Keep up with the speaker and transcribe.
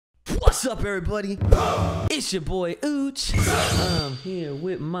What's up, everybody? It's your boy Uchi. I'm here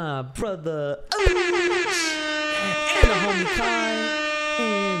with my brother Uchi and the homie Kai,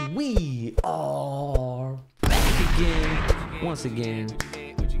 and we are back again, once again.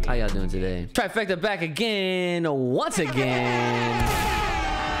 How y'all doing today? Trifecta back again, once again.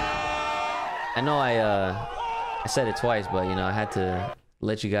 I know I said it twice, but you know I had to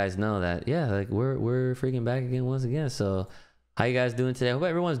let you guys know that like we're freaking back again once again. So how you guys doing today? I hope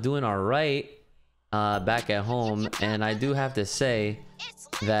everyone's doing all right back at home. And I do have to say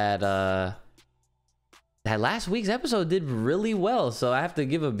that that last week's episode did really well, so I have to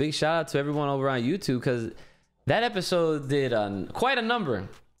give a big shout out to everyone over on YouTube, because that episode did quite a number.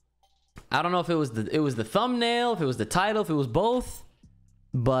 I don't know if it was the thumbnail, if it was the title, if it was both,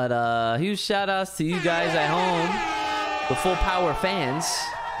 but huge shout outs to you guys at home, the Full Power fans,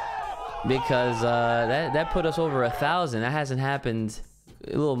 because that put us over 1,000. That hasn't happened.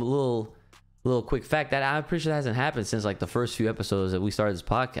 A little quick fact that I'm pretty sure that hasn't happened since like the first few episodes that we started this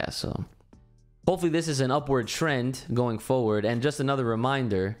podcast. So hopefully this is an upward trend going forward. And just another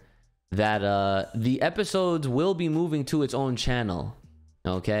reminder that the episodes will be moving to its own channel.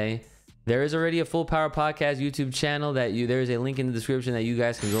 Okay, there is already a Full Power Podcast YouTube channel that there's a link in the description that you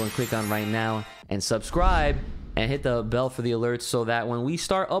guys can go and click on right now and subscribe and hit the bell for the alerts, so that when we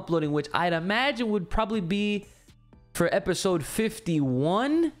start uploading, which I'd imagine would probably be for episode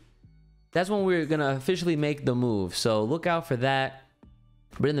 51, that's when we're gonna officially make the move. So look out for that.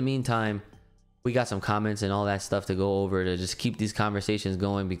 But in the meantime, we got some comments and all that stuff to go over to just keep these conversations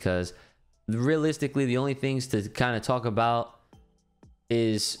going, because realistically the only things to kind of talk about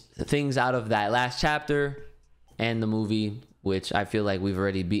is things out of that last chapter and the movie, which I feel like we've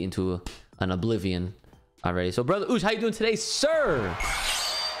already beaten to an oblivion already. So brother Uchi, how you doing today, sir?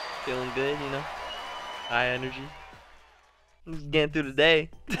 Feeling good, you know, high energy. Just getting through the day.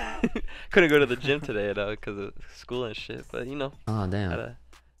 Couldn't go to the gym today though because of school and shit, but you know, oh damn, gotta,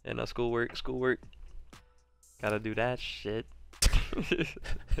 you know, schoolwork, gotta do that shit.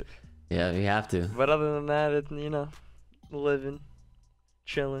 Yeah, we have to. But other than that, it's, you know, living,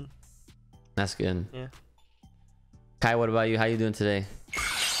 chilling. That's good. Yeah. Kai, what about you? How you doing today?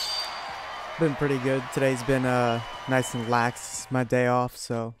 Been pretty good. Today's been nice and lax. It's my day off,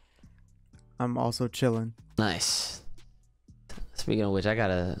 so I'm also chilling. Nice. Speaking of which, I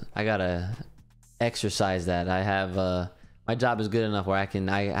gotta exercise that. I have my job is good enough where I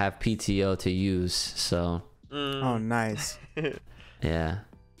have PTO to use. So. Oh, nice. Yeah.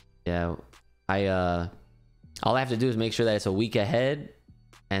 I all I have to do is make sure that it's a week ahead,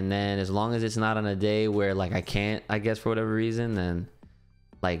 and then as long as it's not on a day where like I can't, I guess for whatever reason, then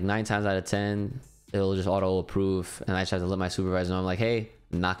like 9 times out of 10 it'll just auto approve, and I just have to let my supervisor know. I'm like, hey,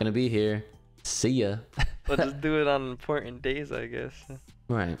 I'm not gonna be here. See ya. But just do it on important days, I guess.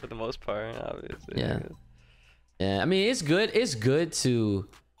 Right. For the most part, obviously. Yeah. Yeah. I mean, it's good. It's good to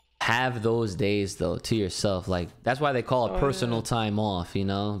have those days though to yourself. Like that's why they call it personal time off, you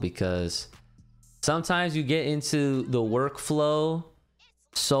know, because sometimes you get into the workflow,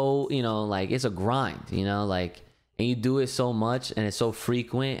 so you know, like it's a grind, you know, like, and you do it so much and it's so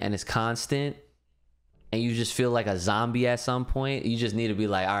frequent and it's constant, and you just feel like a zombie at some point. You just need to be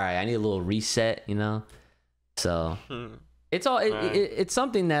like, all right, I need a little reset, you know. So it's all it's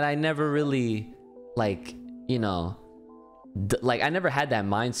something that I never really like, you know, like I never had that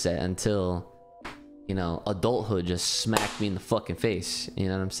mindset until, you know, adulthood just smacked me in the fucking face, you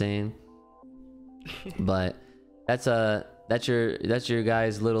know what I'm saying? But that's your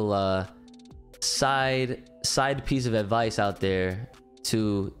guys' little side piece of advice out there,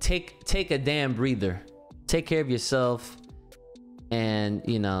 to take a damn breather, take care of yourself, and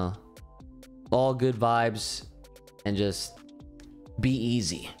you know, all good vibes, and just be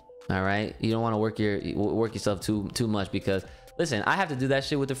easy. All right, you don't want to work yourself too much, because listen, I have to do that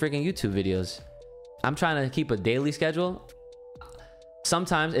shit with the freaking YouTube videos. I'm trying to keep a daily schedule.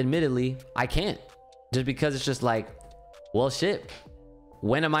 Sometimes, admittedly, I can't, just because it's just like, well, shit,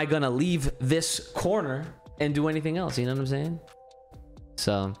 when am I gonna leave this corner and do anything else? You know what I'm saying?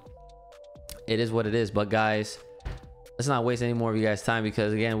 So it is what it is. But guys, let's not waste any more of you guys' time,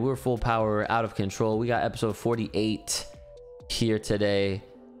 because again, we're full power, out of control. We got episode 48 here today,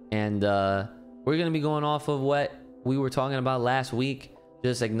 and we're gonna be going off of what we were talking about last week,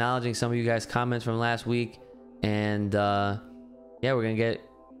 just acknowledging some of you guys' comments from last week, and yeah, we're gonna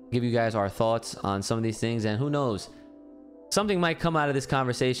give you guys our thoughts on some of these things, and who knows, something might come out of this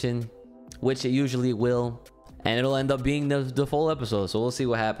conversation, which it usually will, and it'll end up being the full episode. So we'll see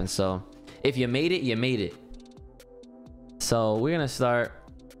what happens. So if you made it, you made it. So we're gonna start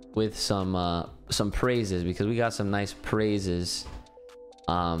with some praises, because we got some nice praises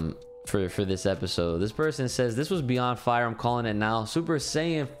for this episode. This person says, this was beyond fire. I'm calling it now. Super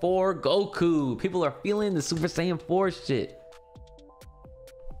Saiyan 4 Goku. People are feeling the Super Saiyan 4 shit.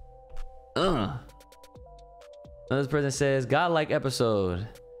 Another person says, godlike episode.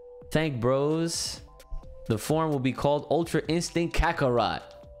 Thank bros. The form will be called Ultra Instinct Kakarot.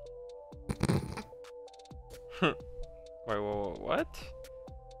 Wait, what?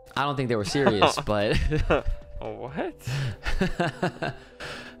 I don't think they were serious, but What?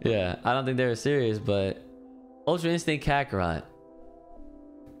 yeah, I don't think they were serious, but Ultra Instinct Kakarot.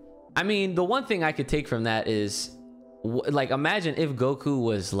 I mean, the one thing I could take from that is, like, imagine if Goku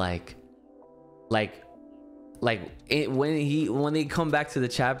was when they come back to the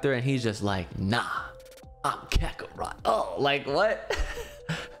chapter and he's just like, nah, I'm Kakarot. Oh, like what?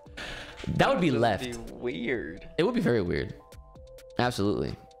 That would be left. Be weird. It would be very weird.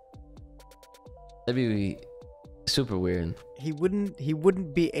 Absolutely. That'd be super weird. He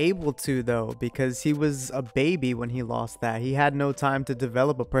wouldn't be able to though, because he was a baby when he lost that. He had no time to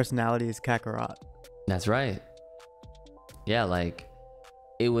develop a personality as Kakarot. That's right. Yeah, like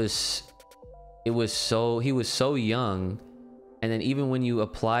he was so young, and then even when you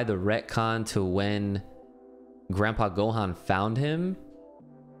apply the retcon to when Grandpa Gohan found him,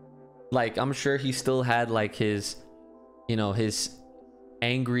 like I'm sure he still had like his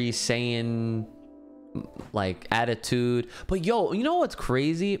angry Saiyan like attitude. But yo, you know what's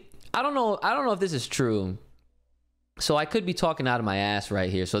crazy? I don't know if this is true, so I could be talking out of my ass right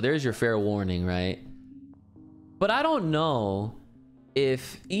here, so there's your fair warning, right? But I don't know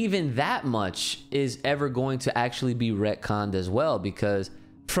if even that much is ever going to actually be retconned as well, because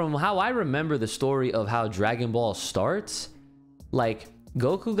from how I remember the story of how Dragon Ball starts, like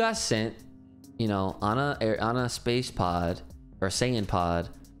Goku got sent, on a space pod or Saiyan pod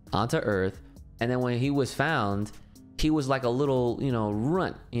onto Earth, and then when he was found, he was like a little,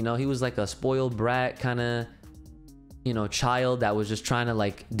 runt. He was like a spoiled brat kind of, child that was just trying to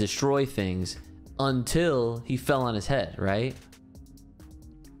like destroy things until he fell on his head, right?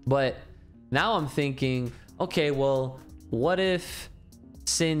 But now I'm thinking, okay, well, what if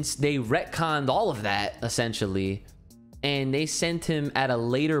since they retconned all of that essentially, and they sent him at a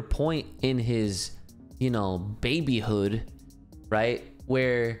later point in his, babyhood, right?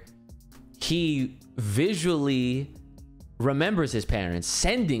 Where he visually remembers his parents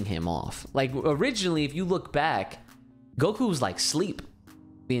sending him off. Like originally, if you look back, Goku was like asleep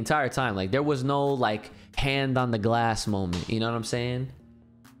the entire time. Like there was no like hand on the glass moment. You know what I'm saying?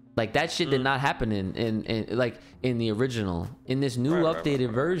 Like that shit did not happen in the original. In this new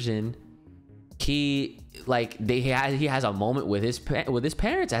updated version, he has a moment with his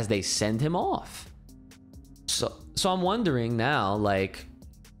parents as they send him off. So I'm wondering now, like,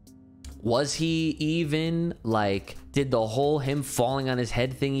 was he even like, did the whole him falling on his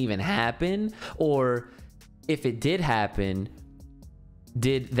head thing even happen? Or if it did happen,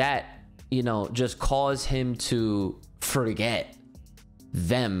 did that, just cause him to forget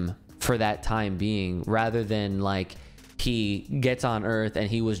them for that time being, rather than like he gets on Earth and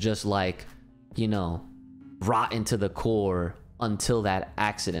he was just like, rotten to the core until that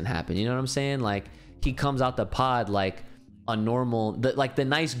accident happened? You know what I'm saying? Like he comes out the pod like a normal, the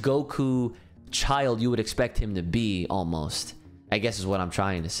nice Goku child you would expect him to be, almost, I guess is what I'm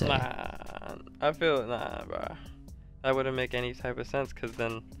trying to say. Nah, bro. That wouldn't make any type of sense, because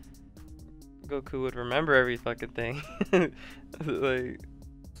then Goku would remember every fucking thing.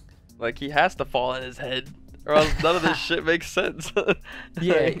 like he has to fall on his head, or else none of this shit makes sense.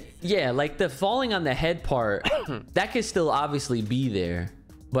 yeah, like the falling on the head part, that could still obviously be there,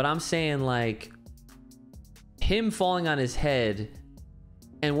 but I'm saying like him falling on his head,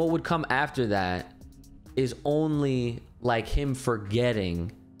 and what would come after that is only like him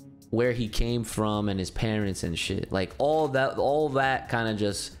forgetting where he came from and his parents and shit. Like all that kind of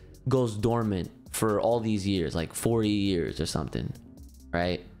just goes dormant for all these years, like 40 years or something,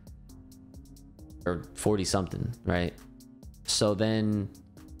 right? Or 40 something, right? So then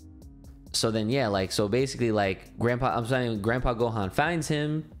yeah, like, so basically like Grandpa Gohan finds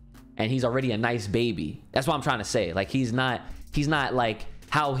him and he's already a nice baby. That's what I'm trying to say. Like he's not like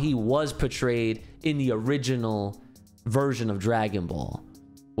how he was portrayed in the original version of Dragon Ball,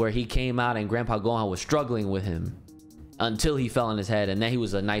 where he came out and Grandpa Gohan was struggling with him until he fell on his head, and then he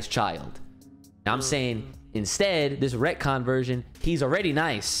was a nice child. Now I'm saying instead, this retcon version, he's already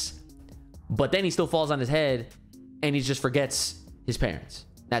nice, but then he still falls on his head and he just forgets his parents.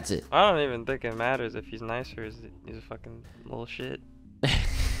 That's it. I don't even think it matters if he's nice or he's a fucking little shit.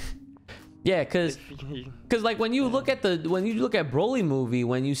 Yeah, cause like when you look at Broly movie,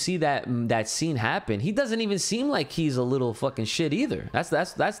 when you see that scene happen, he doesn't even seem like he's a little fucking shit either. That's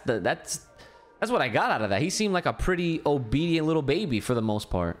what I got out of that. He seemed like a pretty obedient little baby for the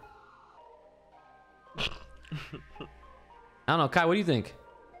most part. I don't know, Kai, what do you think?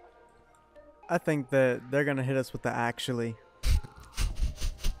 I think that they're gonna hit us with the actually.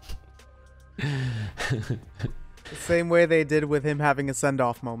 The same way they did with him having a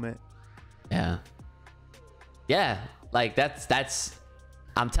send-off moment. Yeah, like that's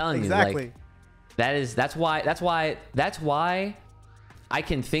I'm telling exactly. you, like that's why I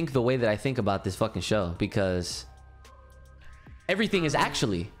can think the way that I think about this fucking show, because everything is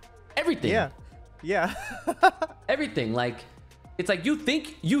actually everything. Yeah. Everything. Like, it's like you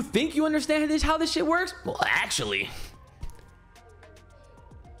think you understand how this shit works. Well, actually,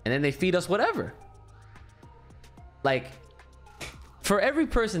 and then they feed us whatever. Like, for every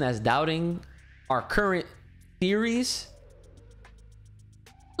person that's doubting our current theories,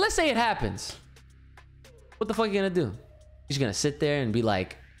 let's say it happens. What the fuck are you gonna do? You're gonna sit there and be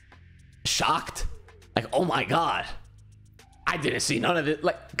like, shocked? Like, oh my god, I didn't see none of it.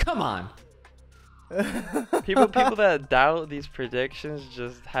 Like, come on. People that doubt these predictions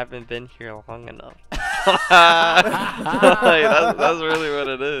just haven't been here long enough. Like, that's really what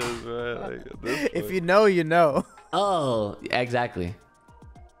it is, right? Like, if you know, you know. Oh, exactly.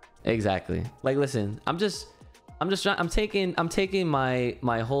 Like, listen, I'm taking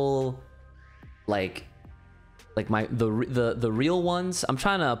my whole like the real ones. I'm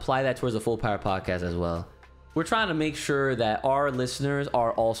trying to apply that towards the Full Power podcast as well. We're trying to make sure that our listeners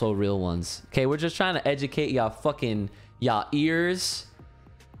are also real ones. Okay, we're just trying to educate y'all ears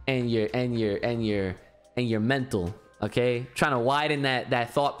and your mental. Okay, trying to widen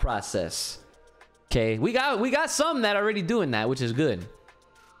that thought process. Okay, we got some that are already doing that, which is good.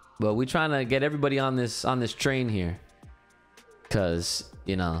 But we're trying to get everybody on this train here, cause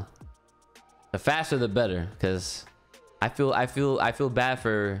you know, the faster the better. Cause I feel bad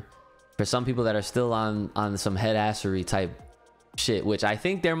for some people that are still on some head assery type shit, which I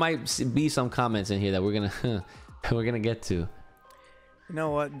think there might be some comments in here that we're gonna get to. You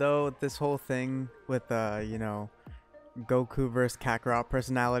know what though, this whole thing with you know, Goku versus Kakarot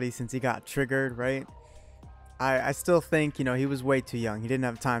personality, since he got triggered, right? I still think, you know, he was way too young. He didn't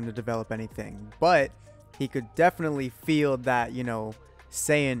have time to develop anything, but he could definitely feel that, you know,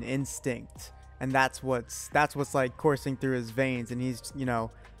 Saiyan instinct, and that's what's like coursing through his veins, and he's, you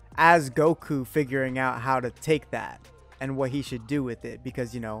know, as Goku, figuring out how to take that and what he should do with it,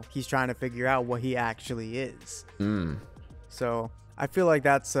 because, you know, he's trying to figure out what he actually is. So I feel like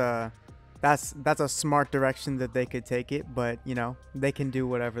that's a smart direction that they could take it, but, you know, they can do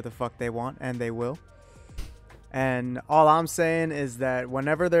whatever the fuck they want, and they will. And all I'm saying is that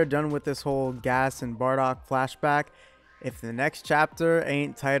whenever they're done with this whole Gas and Bardock flashback, if the next chapter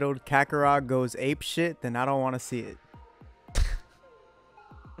ain't titled Kakarot Goes Ape Shit, then I don't want to see it.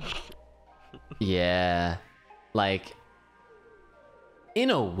 Yeah, like,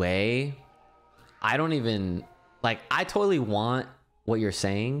 in a way, I don't even, like, I totally want what you're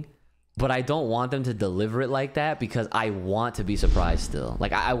saying, but I don't want them to deliver it like that, because I want to be surprised still.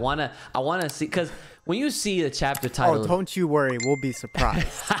 Like, I wanna see, because when you see a chapter title, oh, don't you worry, we'll be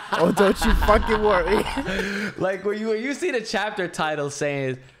surprised. Oh, don't you fucking worry. Like, when you see the chapter title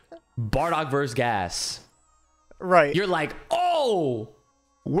saying Bardock versus Gas, right? You're like, oh,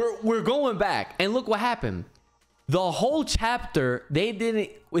 we're going back, and look what happened. The whole chapter, they didn't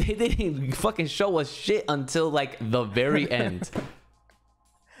fucking show us shit until like the very end,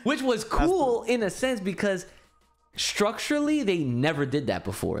 which was cool in a sense, because structurally they never did that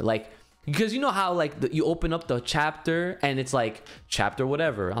before. Like, because you know how like you open up the chapter and it's like chapter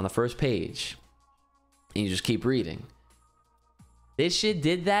whatever on the first page, and you just keep reading. This shit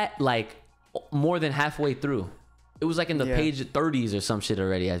did that like more than halfway through. It was like in the page 30s or some shit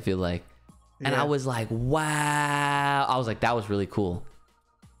already, I feel like. And I was like, wow. I was like, that was really cool.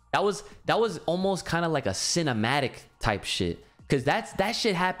 That was almost kind of like a cinematic type shit. Cause that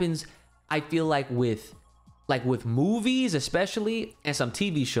shit happens, I feel like with movies especially, and some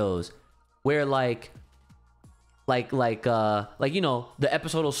TV shows, where like you know, the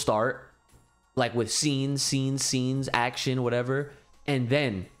episode will start like with scenes, action, whatever, and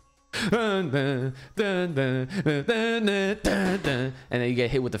then and then you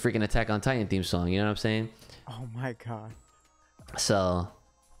get hit with the freaking Attack on Titan theme song. You know what I'm saying? Oh my god. So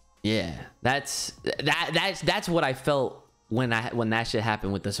yeah, that's what I felt when that shit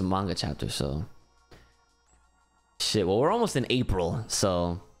happened with this manga chapter. So shit, well, we're almost in April,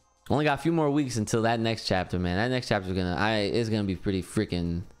 so only got a few more weeks until that next chapter, man. That next chapter is gonna be pretty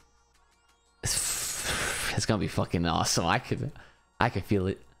freaking It's gonna be fucking awesome. I could feel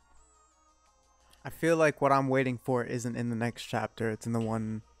it. I feel like what I'm waiting for isn't in the next chapter. It's in the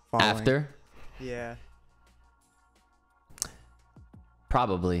one following. After? Yeah.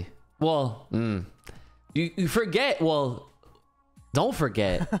 Probably. Well, you forget. Well, don't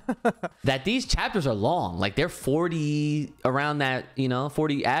forget that these chapters are long. Like they're 40 around that,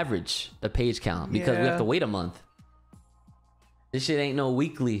 40 average the page count because we have to wait a month. This shit ain't no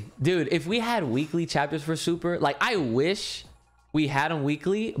weekly. Dude, if we had weekly chapters for Super, like I wish we had them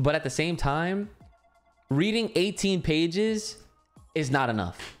weekly, but at the same time, reading 18 pages is not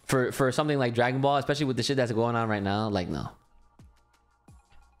enough for something like Dragon Ball, especially with the shit that's going on right now. Like, no.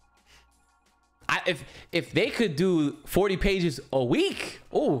 If they could do 40 pages a week,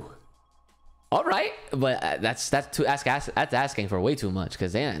 oh, all right. But that's asking for way too much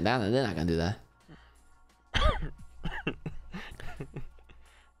because they're not gonna do that.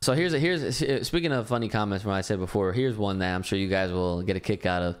 So here's speaking of funny comments from what I said before, here's one that I'm sure you guys will get a kick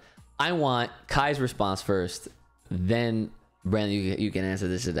out of. I want Kai's response first, then Brandon, you can answer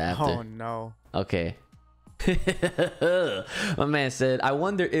this shit after. Oh no. Okay. My man said, I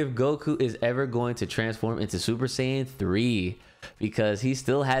wonder if Goku is ever going to transform into Super Saiyan 3 because he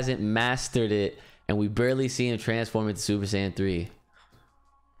still hasn't mastered it and we barely see him transform into Super Saiyan 3.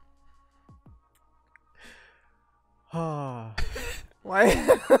 Oh.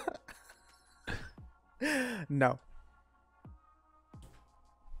 Why? No.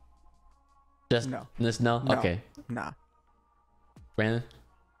 Just no. No? No. Okay. Nah. Brandon?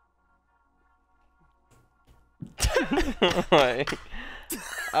 Like,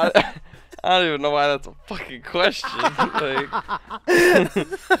 I don't even know why that's a fucking question.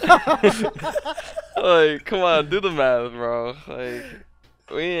 Like, come on, do the math, bro. Like,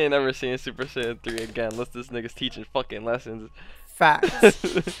 we ain't never seen Super Saiyan 3 again unless this nigga's teaching fucking lessons. Facts.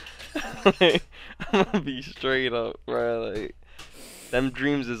 Like, I'm gonna be straight up, bro. Like, them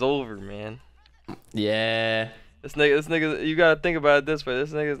dreams is over, man. Yeah. This nigga, you gotta think about it this way.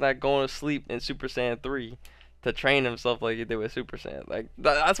 This nigga's not going to sleep in Super Saiyan 3 to train himself like he did with Super Saiyan. Like,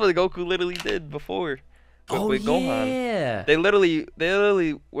 that's what Goku literally did before with Gohan. Yeah. They literally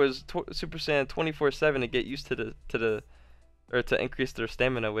was Super Saiyan 24/7 to get used to to increase their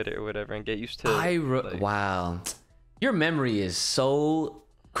stamina with it or whatever and get used to wow. Your memory is so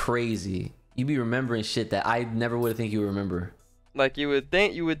crazy. You be remembering shit that I never would think you would remember. Like you would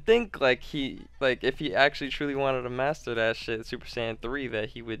think like if he actually truly wanted to master that shit, Super Saiyan 3, that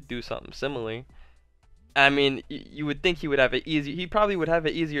he would do something similar. I mean, you would think he would have he probably would have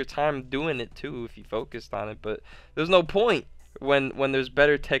an easier time doing it too if he focused on it, but there's no point when there's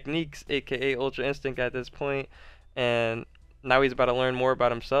better techniques, aka Ultra Instinct at this point, and now he's about to learn more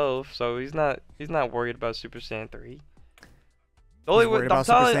about himself, so he's not worried about Super Saiyan 3. The only way, I'm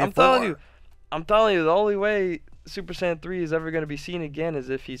telling you, the only way Super Saiyan 3 is ever going to be seen again is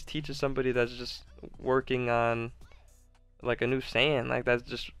if he's teaching somebody that's just working on like a new Saiyan, like that's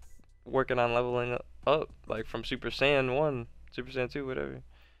just working on leveling up, like from Super Saiyan 1, Super Saiyan 2, whatever.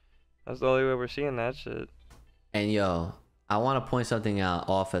 That's the only way we're seeing that shit. And yo, I want to point something out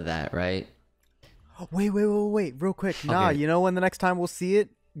off of that, right? Wait, real quick. Nah, Okay. you know when the next time we'll see it?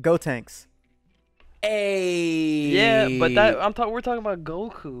 Go Tanks. Hey. Yeah, but we're talking about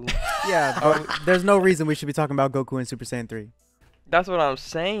Goku. Yeah, but there's no reason we should be talking about Goku in Super Saiyan 3. That's what I'm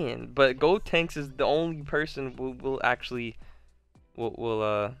saying. But Gotenks is the only person we'll actually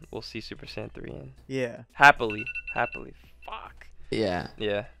we'll see Super Saiyan 3 in. Yeah. Happily. Fuck. Yeah.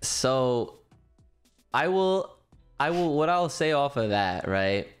 Yeah. So I will what I'll say off of that,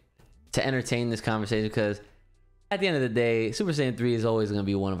 right? To entertain this conversation, because at the end of the day, Super Saiyan 3 is always going to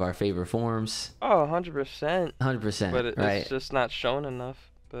be one of our favorite forms. Oh, 100%. 100%. But right? it's just not shown enough.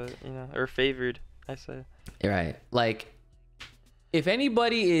 But, or favored, I say. Right. Like, if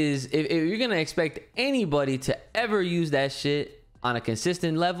you're going to expect anybody to ever use that shit on a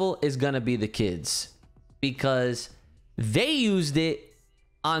consistent level, it's going to be the kids. Because they used it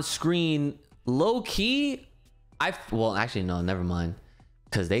on screen low key. Well, actually, no, never mind.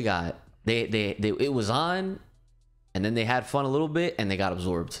 Because it was on, and then they had fun a little bit, and they got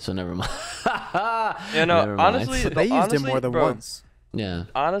absorbed. So never mind. Never mind. Honestly, But they used it more than once. Yeah.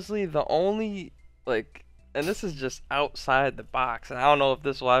 Honestly, the only, like, and this is just outside the box, and I don't know if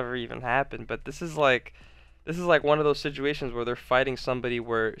this will ever even happen, but this is like one of those situations where they're fighting somebody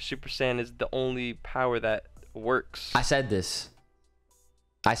where Super Saiyan is the only power that works. I said this.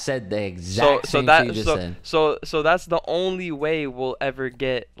 I said the exact same thing you just said. So that's the only way we'll ever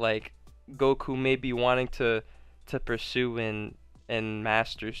get, like, Goku maybe wanting to pursue and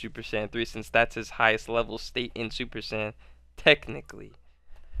master Super Saiyan 3, since that's his highest level state in Super Saiyan, technically.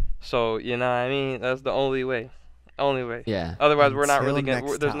 So you know what I mean? That's the only way. Only way. Yeah. Otherwise, we're not Until really gonna.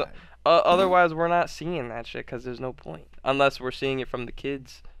 next There's no. time. Otherwise, we're not seeing that shit because there's no point unless we're seeing it from the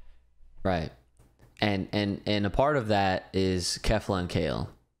kids. Right. And a part of that is Kefla and Kale,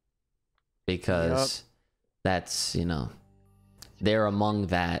 because that's, you know, they're among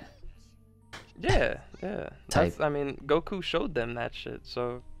that. Yeah. Type. I mean, Goku showed them that shit.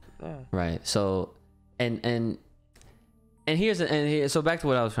 So yeah. Right. So and so back to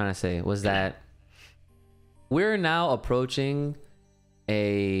what I was trying to say was that we're now approaching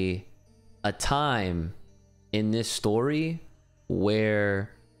a time in this story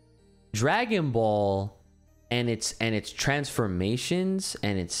where Dragon Ball and its transformations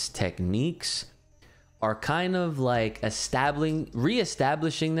and its techniques are kind of like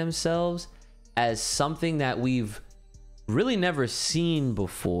reestablishing themselves as something that we've really never seen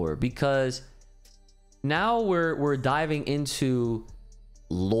before, because now we're diving into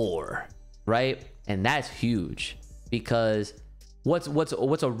lore, right? And that's huge, because what's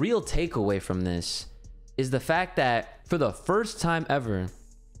a real takeaway from this is the fact that for the first time ever,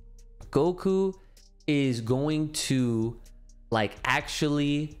 Goku is going to like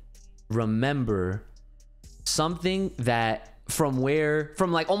actually remember something that from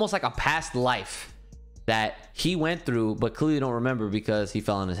like almost like a past life that he went through but clearly don't remember because he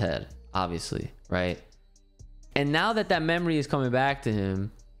fell on his head, obviously, right? And now that memory is coming back to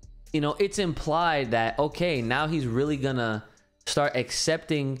him, you know, it's implied that okay, now he's really gonna start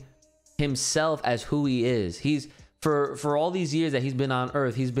accepting himself as who he is. He's for all these years that he's been on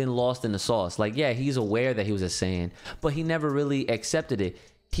Earth, he's been lost in the sauce. Like, yeah, he's aware that he was a Saiyan, but he never really accepted it.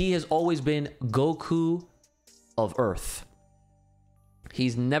 He has always been Goku of Earth.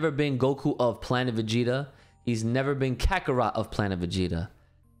 He's never been Goku of Planet Vegeta. He's never been Kakarot of Planet Vegeta.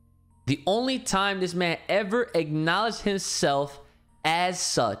 The only time this man ever acknowledged himself as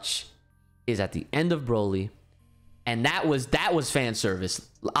such is at the end of Broly, and that was fan service.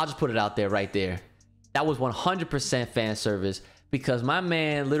 I'll just put it out there right there. That was 100% fan service, because my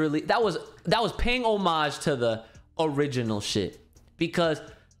man literally that was paying homage to the original shit. Because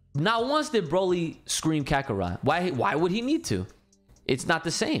not once did Broly scream Kakarot. Why would he need to? It's not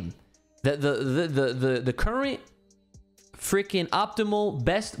the same. The current freaking optimal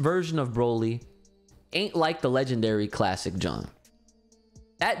best version of Broly ain't like the legendary classic John.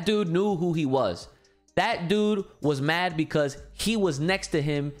 That dude knew who he was. That dude was mad because he was next to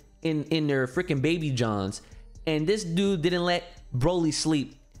him in their freaking baby Johns, and this dude didn't let Broly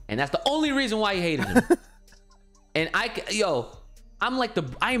sleep, and that's the only reason why he hated him. And I am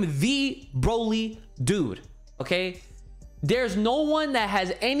the Broly dude, okay? There's no one that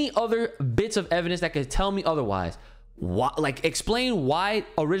has any other bits of evidence that could tell me otherwise. Why, like, explain why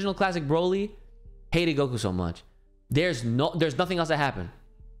original classic Broly hated Goku so much. There's nothing else that happened.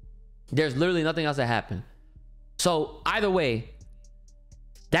 There's literally nothing else that happened. So either way,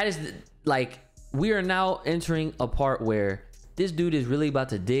 that is like, we are now entering a part where this dude is really about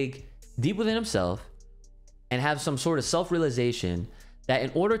to dig deep within himself and have some sort of self-realization that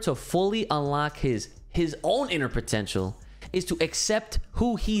in order to fully unlock his own inner potential is to accept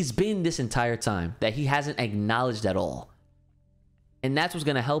who he's been this entire time, that he hasn't acknowledged at all. And that's what's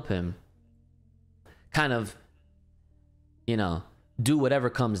going to help him kind of, you know, do whatever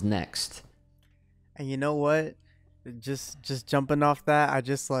comes next. And you know what? Just jumping off that, I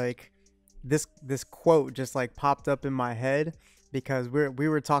just like this quote just like popped up in my head, because we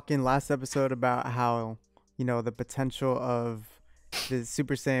were talking last episode about how, you know, the potential of the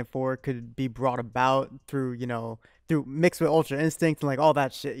Super Saiyan 4 could be brought about through, you know, through mixed with Ultra Instinct and like all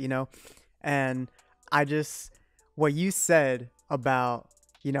that shit, you know. And what you said about,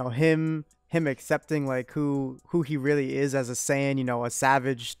 you know, him accepting like who he really is as a Saiyan, you know, a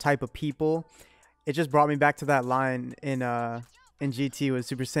savage type of people, it just brought me back to that line in GT with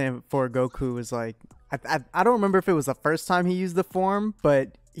Super Saiyan 4 Goku was like, I don't remember if it was the first time he used the form,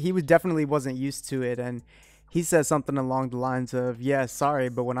 but he definitely wasn't used to it, and he said something along the lines of, yeah, sorry,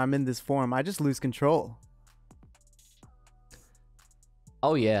 but when I'm in this form, I just lose control.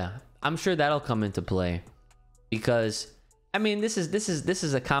 Oh yeah, I'm sure that'll come into play, because I mean, this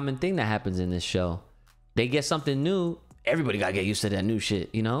is a common thing that happens in this show. They get something new, everybody gotta get used to that new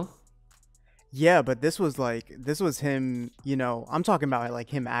shit, you know? Yeah, but this was him, you know, I'm talking about like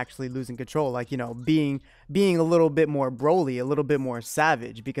him actually losing control, like, you know, being a little bit more Broly, a little bit more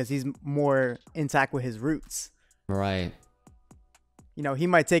savage, because he's more intact with his roots. Right. You know, he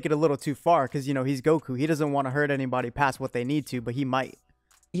might take it a little too far because, you know, he's Goku. He doesn't want to hurt anybody past what they need to, but he might.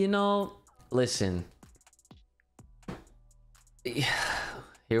 You know, listen.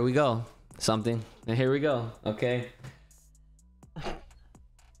 Here we go. Something. And here we go. Okay.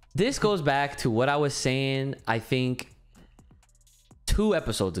 this goes back to what I was saying, I think 2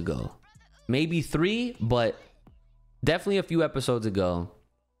 episodes ago, maybe 3, but definitely a few episodes ago,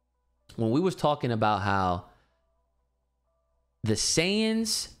 when we was talking about how the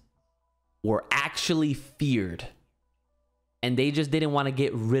Saiyans were actually feared and they just didn't want to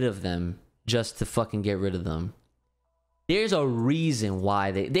get rid of them just to fucking get rid of them. There's a reason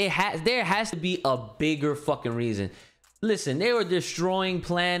why there has to be a bigger fucking reason. Listen, they were destroying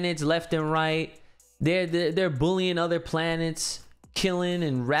planets left and right. They're bullying other planets, killing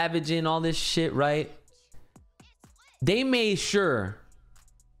and ravaging all this shit, right? They made sure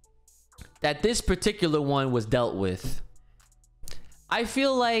that this particular one was dealt with. I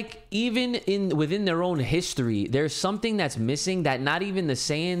feel like even within their own history, there's something that's missing that not even the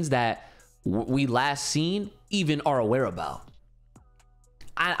Saiyans that we last seen even are aware about.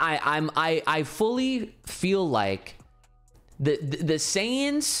 I fully feel like the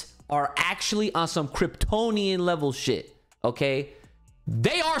Saiyans are actually on some Kryptonian level shit. Okay,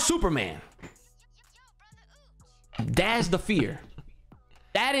 they are Superman. That's the fear.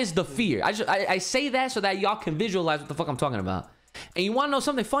 That is the fear. I say that so that y'all can visualize what the fuck I'm talking about. And you want to know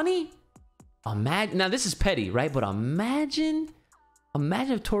something funny? Imagine, now this is petty, right? But imagine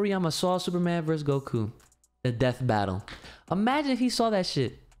if Toriyama saw Superman versus Goku, the death battle. Imagine if he saw that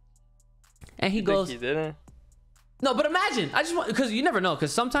shit, and he goes, think he didn't? No, but imagine. I just want, because you never know.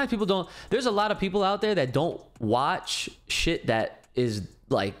 Because sometimes people don't. There's a lot of people out there that don't watch shit that is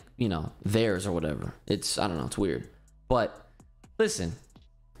like, you know, theirs or whatever. It's, I don't know. It's weird. But listen,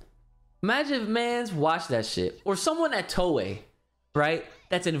 imagine if mans watch that shit, or someone at Toei, right,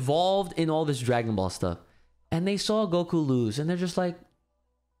 that's involved in all this Dragon Ball stuff, and they saw Goku lose, and they're just like,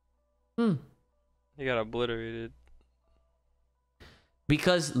 He got obliterated.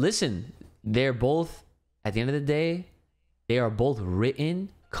 Because listen, they're both, at the end of the day, they are both written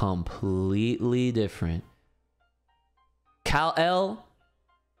completely different. Kal-El,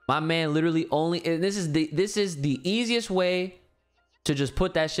 my man, literally only, and this is the easiest way to just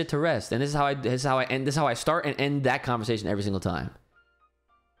put that shit to rest. And this is how I start and end that conversation every single time.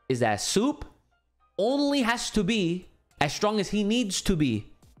 Is that Soup only has to be as strong as he needs to be.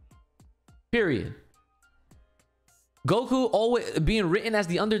 Period. Goku always being written as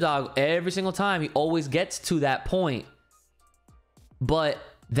the underdog every single time. He always gets to that point. But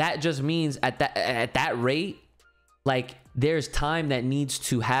that just means at that rate, like, there's time that needs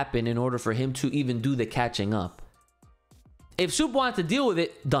to happen in order for him to even do the catching up. If Soup wanted to deal with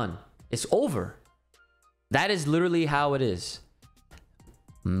it, done. It's over. That is literally how it is.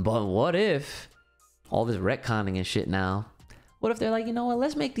 But what if all this retconning and shit now? What if they're like, you know what?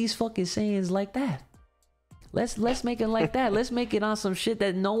 Let's make these fucking Saiyans like that. Let's make it like that. Let's make it on some shit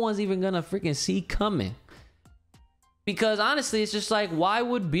that no one's even gonna freaking see coming. Because honestly, it's just like, why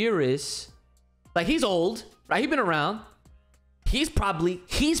would Beerus, like, he's old, right? He's been around. He's probably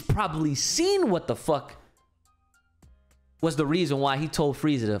seen what the fuck was the reason why he told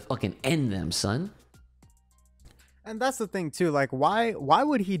Frieza to fucking end them, son. And that's the thing too. Like, why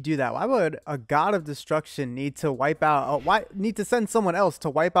would he do that? Why would a god of destruction need to wipe out? Why need to send someone else to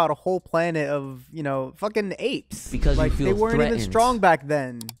wipe out a whole planet of, you know, fucking apes? Because like, they weren't threatened. even strong back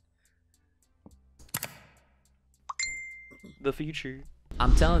then. The future.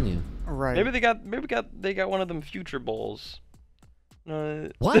 I'm telling you. Right. Maybe they got one of them future balls.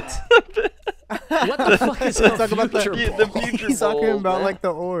 What? What the fuck is Let's a talk about future the ball? future He's talking balls, about man. like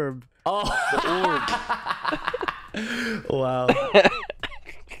the orb. Oh, The orb. wow.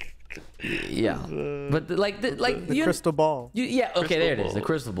 Yeah, but The crystal ball. yeah, okay, there it is, the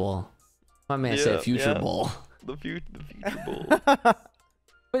crystal ball. My man said future ball. The future ball.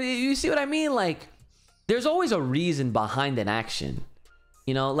 But you see what I mean? Like, there's always a reason behind an action.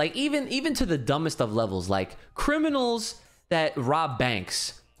 You know, like even to the dumbest of levels, like criminals that rob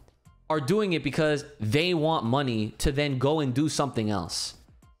banks are doing it because they want money to then go and do something else,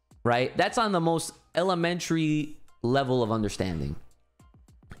 right? That's on the most elementary level of understanding.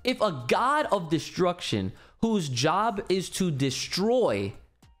 If a god of destruction whose job is to destroy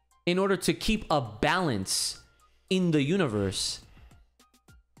in order to keep a balance in the universe,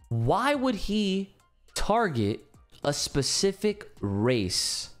 why would he target a specific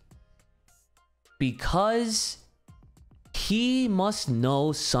race? Because he must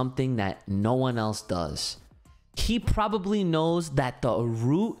know something that no one else does. He probably knows that the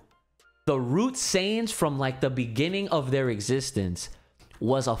root Saiyans from like the beginning of their existence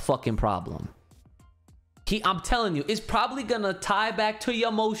was a fucking problem. I'm telling you, it's probably gonna tie back to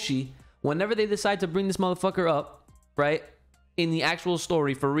Yamoshi whenever they decide to bring this motherfucker up, right? In the actual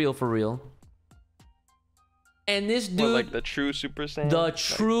story, for real. And this dude, What, like the true Super Saiyan?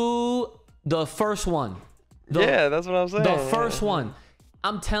 The first one. Yeah, that's what I'm saying. The first one.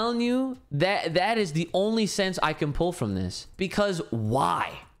 I'm telling you that is the only sense I can pull from this. Because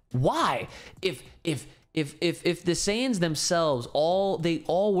why? If the Saiyans themselves they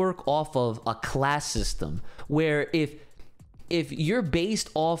all work off of a class system where if you're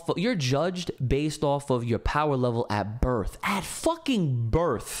you're judged based off of your power level at birth, at fucking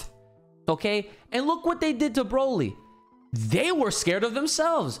birth. Okay? And look what they did to Broly. They were scared of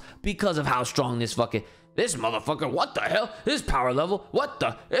themselves because of how strong this motherfucker, what the hell? This power level,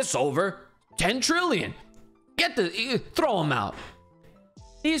 it's over 10 trillion. Throw him out.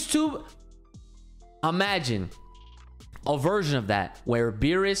 These two, imagine a version of that where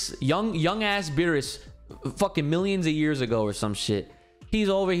Beerus, young ass Beerus, fucking millions of years ago or some shit. He's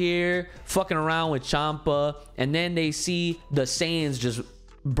over here fucking around with Champa, and then they see the Saiyans just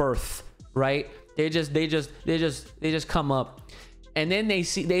birth, right? They just come up, and then they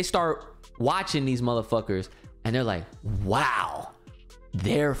start watching these motherfuckers, and they're like, wow,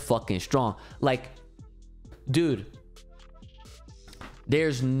 they're fucking strong. Like, dude,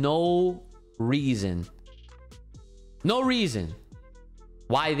 there's no reason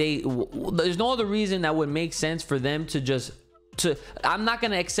why there's no other reason that would make sense for them to I'm not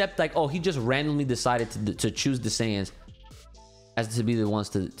gonna accept like, oh, he just randomly decided to choose the Saiyans as to be the ones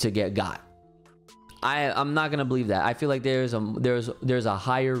to get got. I'm not gonna believe that. I feel like there's a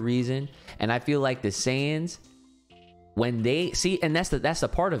higher reason, and I feel like the Saiyans, when they see, and that's the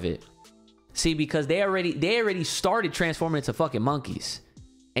part of it. See, because they already started transforming into fucking monkeys,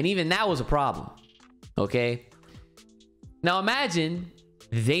 and even that was a problem. Okay. Now imagine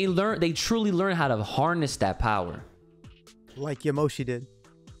they truly learn how to harness that power, like Yamoshi did.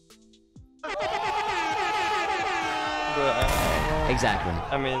 But, exactly.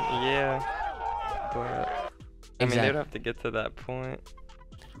 I mean, yeah. But I mean, they'd have to get to that point,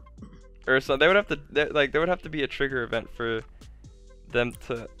 or so they would have to there would have to be a trigger event for them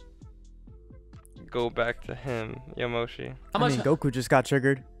to go back to him, Yamoshi. Goku just got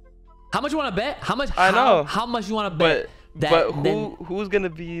triggered. How much you want to bet? How much? I know. How much you want to bet? But who's gonna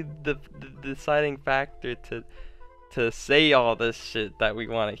be the deciding factor to say all this shit that we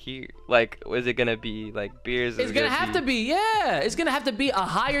want to hear? Like, is it gonna be like Beers? It's gonna have to be, yeah. It's gonna have to be a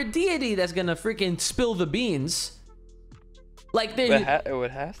higher deity that's gonna freaking spill the beans. Like, it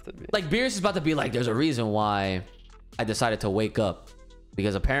would have to be. Like, Beers is about to be like, there's a reason why I decided to wake up,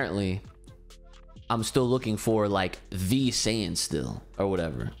 because apparently I'm still looking for like the Saiyan still, or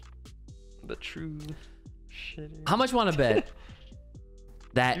whatever. The true shit. How much you want to bet?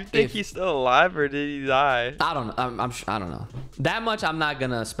 That you think he's still alive, or did he die? I don't know. I don't know. That much I'm not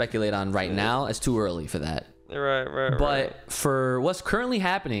gonna speculate on right now. It's too early for that. Right. But for what's currently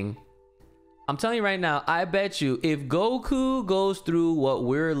happening, I'm telling you right now, I bet you if Goku goes through what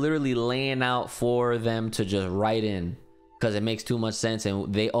we're literally laying out for them to just write in, because it makes too much sense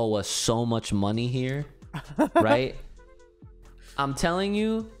and they owe us so much money here, right? I'm telling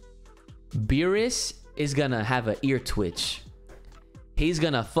you, Beerus is gonna have an ear twitch. He's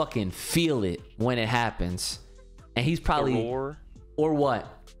gonna fucking feel it when it happens, and he's probably the roar? Or what?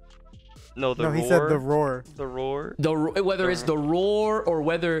 No, the roar. He said the roar. The roar. Whether it's the roar or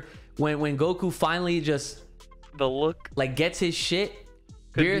whether when Goku finally just the look, like, gets his shit.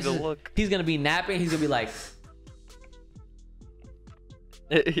 Could be the look. He's gonna be napping. He's gonna be like,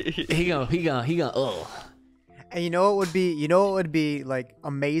 he gonna. Ugh. And you know what would be like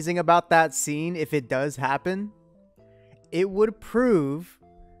amazing about that scene if it does happen? It would prove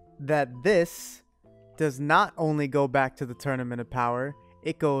that this does not only go back to the Tournament of Power,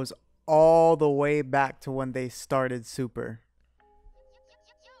 it goes all the way back to when they started Super.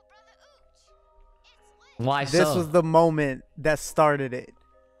 Why so? This was the moment that started it.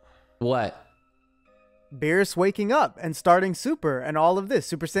 What? Beerus waking up and starting Super and all of this,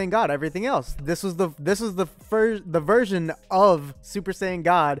 Super Saiyan God, everything else. This was the version of Super Saiyan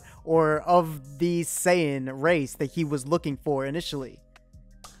God, or of the Saiyan race that he was looking for initially.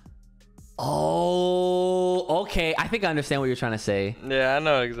 Oh, okay. I think I understand what you're trying to say. Yeah, I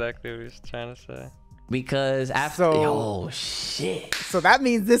know exactly what he's trying to say. Because after, oh shit. So that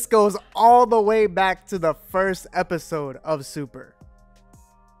means this goes all the way back to the first episode of Super.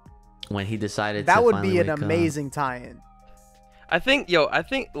 When he decided that to would be an wake amazing tie-in. I think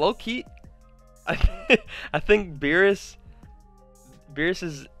low key, I think Beerus's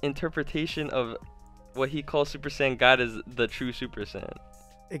interpretation of what he calls Super Saiyan God is the true Super Saiyan.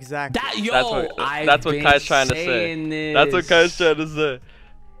 Exactly. That's what Kai's trying to say. That's what Kai's trying to say.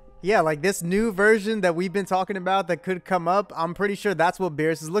 Yeah, like this new version that we've been talking about that could come up, I'm pretty sure that's what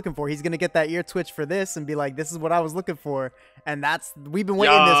Beerus is looking for. He's going to get that ear twitch for this and be like, this is what I was looking for. And we've been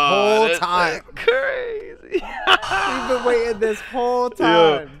waiting this whole time. That's crazy. We've been waiting this whole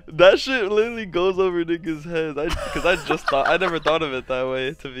time. Yo, that shit literally goes over niggas' heads. Because I never thought of it that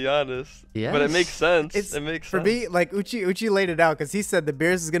way, to be honest. Yeah. But it makes sense. It makes sense. For me, like Uchi laid it out because he said the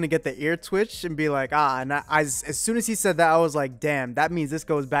Beerus is going to get the ear twitch and be like, and as soon as he said that, I was like, damn, that means this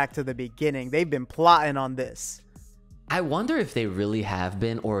goes back to the beginning. They've been plotting on this. I wonder if they really have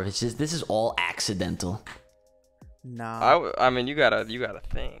been, or if it's just this is all accidental. No. I mean, you gotta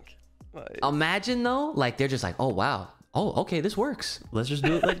think. Like, imagine though, like they're just like, oh wow, oh okay, this works. Let's just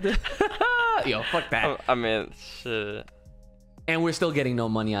do it like this. Yo, fuck that. I mean, shit. And we're still getting no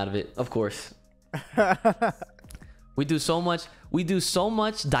money out of it, of course. We do so much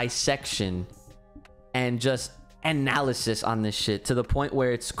dissection and just analysis on this shit to the point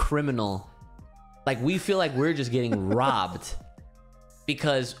where it's criminal. Like we feel like we're just getting robbed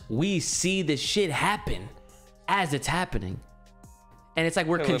because we see this shit happen as it's happening, and it's like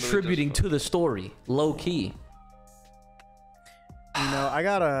we're contributing to the story low key. You know, I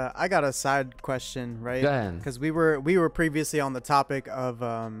got a side question, right? Go ahead. Because we were previously on the topic of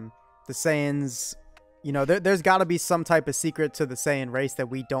the Saiyans. You know, there's got to be some type of secret to the Saiyan race that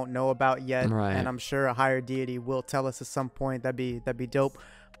we don't know about yet, right. And I'm sure a higher deity will tell us at some point. That'd be dope.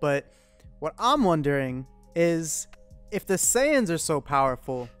 But what I'm wondering is if the Saiyans are so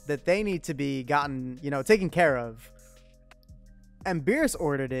powerful that they need to be gotten, taken care of, and Beerus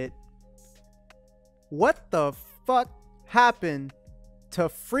ordered it, what the fuck happened to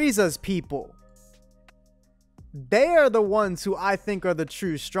Frieza's people? They are the ones who I think are the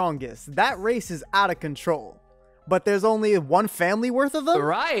true strongest. That race is out of control. But there's only one family worth of them?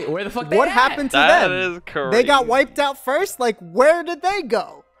 Right. Where the fuck what happened to them? That is crazy. They got wiped out first? Like, where did they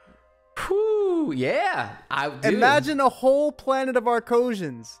go? Whew, yeah. Imagine a whole planet of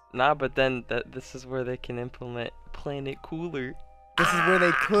Arcosians. Nah, but then this is where they can implement Planet Cooler. This is where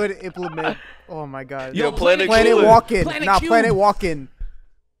they could implement. Oh my god. Yo, Planet Walk-In. Planet Walk-In.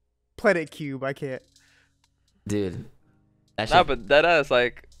 Planet Cube. I can't. Dude. But that ass,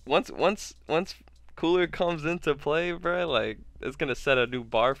 like, once Cooler comes into play, bro, like, it's gonna set a new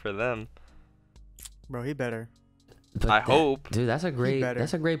bar for them. Bro, he better. I hope. Dude, that's a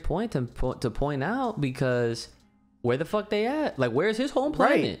great point to point out, because where the fuck they at? Like, where's his home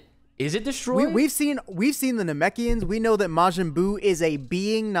planet? Right. Is it destroyed? We've seen the Namekians. We know that Majin Buu is a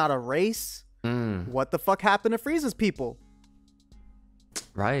being, not a race. What the fuck happened to Frieza's people?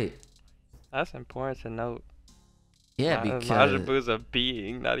 Right. That's important to note. Yeah, because Majin Buu's a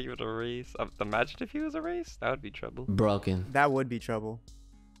being, not even a race. Imagine if he was a race. That would be trouble. Broken. That would be trouble.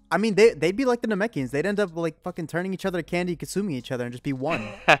 I mean, they'd be like the Namekians. They'd end up like fucking turning each other to candy, consuming each other, and just be one.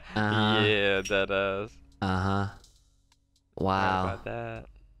 Yeah, that ass. Wow. About that.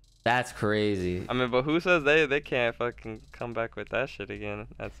 That's crazy. I mean, but who says they can't fucking come back with that shit again?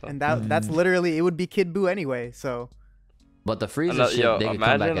 That's literally, it would be Kid Buu anyway. So. But the Frieza shit, they could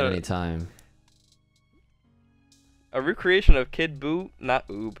come back at any time. A recreation of Kid Buu, not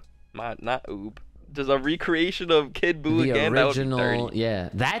Oob, not Oob. Just a recreation of Kid Buu the again. Original, that would be dirty. Yeah,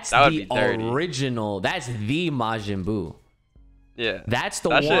 that's the original. That's the Majin Buu. Yeah, that's the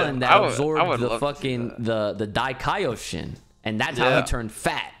one that absorbed the fucking the Daikaioshin, and that's how he turned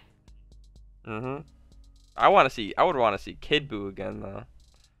fat. I would want to see Kid Buu again though.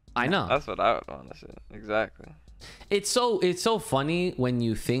 I know. That's what I would want to see. Exactly. It's so funny when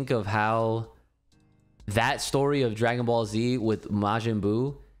you think of how that story of Dragon Ball Z with Majin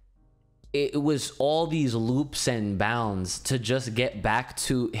Buu, it was all these loops and bounds to just get back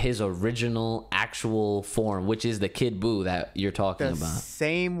to his original actual form, which is the Kid Buu that you're talking about.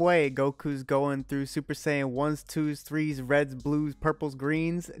 Same way Goku's going through Super Saiyan 1s, 2s, 3s, reds, blues, purples,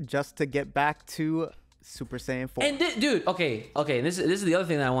 greens, just to get back to Super Saiyan 4. And dude, okay, this is the other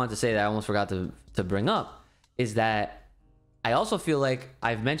thing that I wanted to say that I almost forgot to bring up, is that I also feel like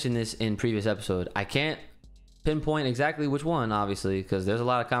I've mentioned this in previous episode. I can't pinpoint exactly which one, obviously, because there's a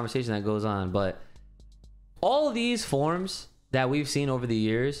lot of conversation that goes on, but all of these forms that we've seen over the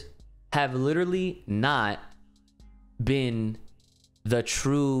years have literally not been the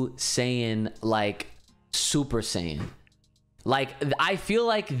true Saiyan, like Super Saiyan. Like, I feel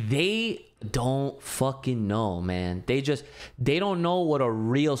like they don't fucking know, man. They don't know what a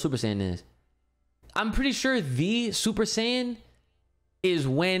real Super Saiyan is. I'm pretty sure the Super Saiyan is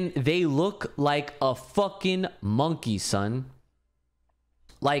when they look like a fucking monkey, son.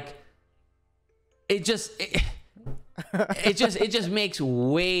 Like, it just makes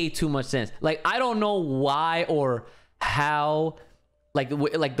way too much sense. Like, I don't know why or how like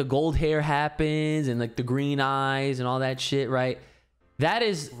the gold hair happens and like the green eyes and all that shit, right? That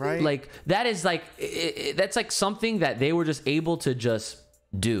is Right. like that's like something that they were just able to just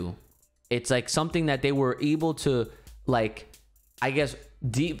do. It's like something that they were able to, like, I guess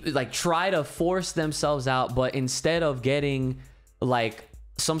like try to force themselves out, but instead of getting like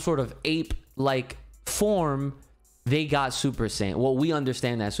some sort of ape like form, they got Super Saiyan. Well, we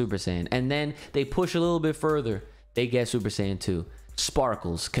understand that Super Saiyan, and then they push a little bit further, they get Super Saiyan 2.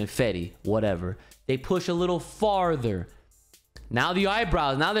 Sparkles, confetti, whatever. They push a little farther. Now the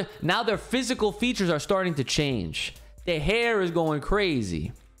eyebrows, now their physical features are starting to change. Their hair is going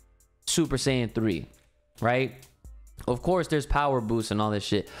crazy. Super Saiyan 3, right? Of course, there's power boosts and all this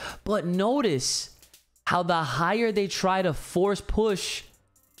shit. But notice how the higher they try to force push,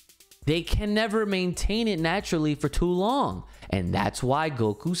 they can never maintain it naturally for too long. And that's why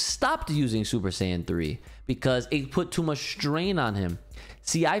Goku stopped using Super Saiyan 3, because it put too much strain on him.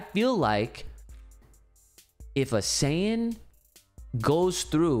 See, I feel like if a Saiyan goes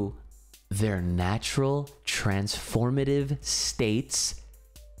through their natural transformative states,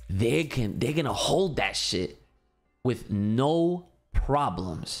 they're gonna hold that shit with no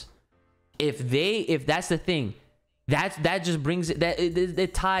problems. If that's the thing, that just brings it,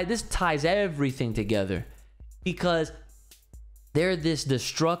 this ties everything together, because they're this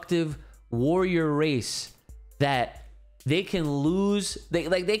destructive warrior race that they can lose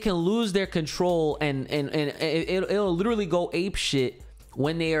they can lose their control, and it'll literally go ape shit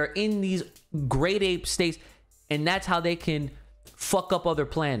when they are in these great ape states, and that's how they can fuck up other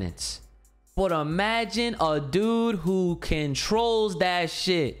planets. But imagine a dude who controls that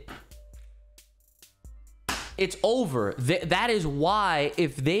shit. It's over. That is why,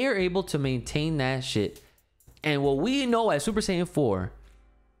 if they are able to maintain that shit, and what we know as Super Saiyan 4,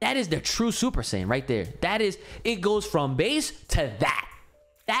 that is the true Super Saiyan right there. That is, it goes from base to that.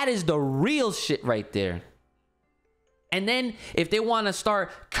 That is the real shit right there. And then if they want to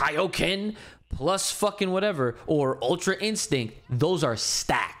start Kaioken plus fucking whatever, or Ultra Instinct, those are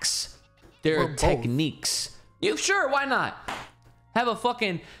stacks. They're techniques. You sure, why not? Have a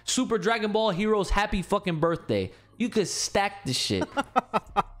fucking Super Dragon Ball Heroes happy fucking birthday. You could stack this shit.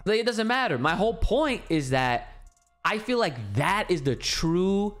 Like, it doesn't matter. My whole point is that I feel like that is the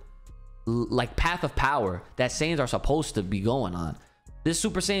true like path of power that Saiyans are supposed to be going on. This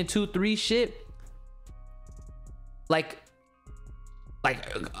Super Saiyan 2, 3 shit, like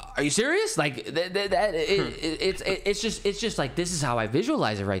are you serious? Like it's just like, this is how I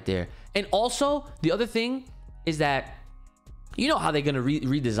visualize it right there. And also the other thing is that, you know how they're gonna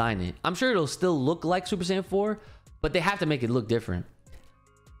redesign it. I'm sure it'll still look like Super Saiyan 4, but they have to make it look different.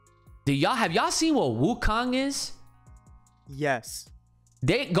 Have y'all seen what Wukong is? Yes.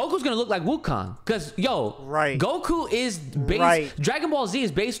 Goku's gonna look like Wukong, because right. Goku is based, right. Dragon Ball Z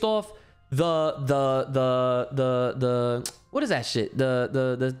is based off the what is that shit?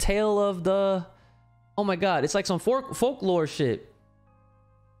 The tale of the, oh my god, it's like some folklore shit.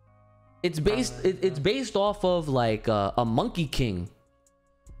 It's based off of like a Monkey King,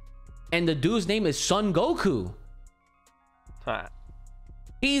 and the dude's name is Son Goku. Huh.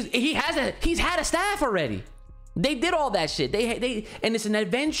 He's had a staff already. They did all that shit. They and it's an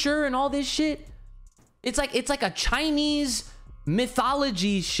adventure and all this shit. It's like a Chinese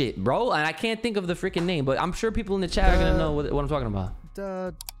mythology shit, bro. And I can't think of the freaking name, but I'm sure people in the chat are gonna know what I'm talking about.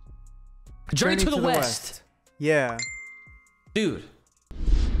 Journey to the West. Yeah. Dude.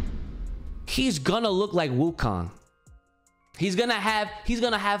 He's gonna look like Wukong. He's gonna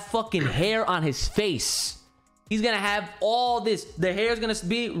have fucking hair on his face. He's gonna have all this. The hair's gonna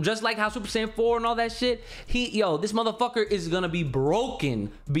be just like how Super Saiyan 4 and all that shit. This motherfucker is gonna be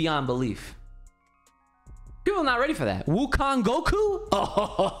broken beyond belief. People are not ready for that. Wukong Goku?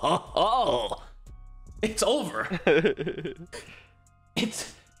 Oh. It's over.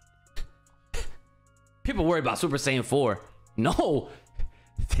 It's people worry about Super Saiyan 4. No.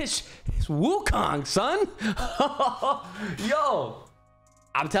 This is Wukong, son. Yo,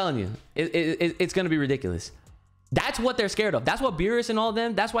 I'm telling you, it's gonna be ridiculous. That's what they're scared of. That's what Beerus and all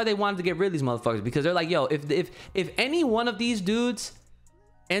them, that's why they wanted to get rid of these motherfuckers, because they're like, yo, if any one of these dudes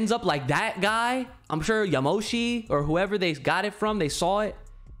ends up like that guy, I'm sure Yamoshi or whoever they got it from, they saw it,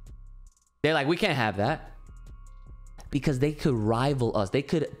 they're like, we can't have that, because they could rival us, they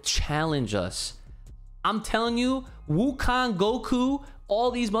could challenge us. I'm telling you, Wukong Goku,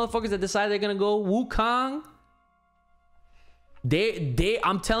 all these motherfuckers that decide they're gonna go Wukong,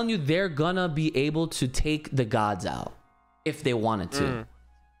 I'm telling you, they're gonna be able to take the gods out if they wanted to.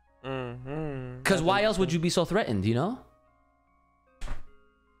 Because why else would you be so threatened, you know?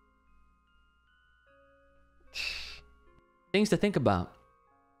 Things to think about.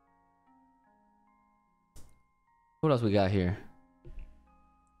 What else we got here?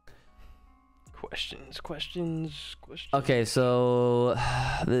 Questions. Okay, so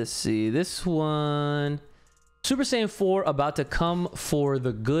let's see. This one. Super Saiyan 4 about to come for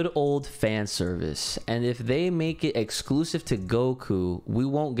the good old fan service. And if they make it exclusive to Goku, we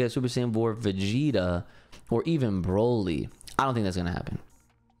won't get Super Saiyan 4 Vegeta or even Broly. I don't think that's going to happen.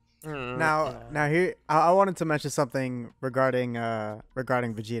 Now here, I wanted to mention something regarding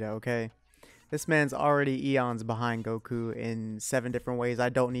Vegeta, okay? This man's already eons behind Goku in 7 different ways I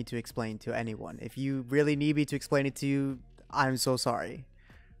don't need to explain to anyone. If you really need me to explain it to you, I'm so sorry.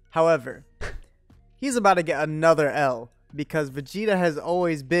 However, he's about to get another L because Vegeta has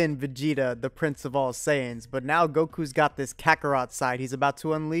always been Vegeta, the Prince of all Saiyans, but now Goku's got this Kakarot side he's about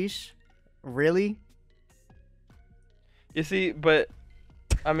to unleash. Really? You see, but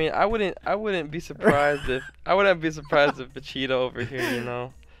I mean, I wouldn't be surprised if Vegeta over here, you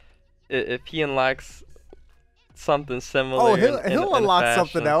know, if he unlocks something similar. Oh, he'll unlock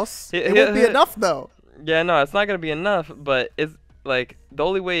something else. It won't be enough though. Yeah, no, it's not gonna be enough. But it's like the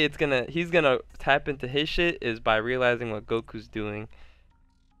only way he's gonna tap into his shit is by realizing what Goku's doing.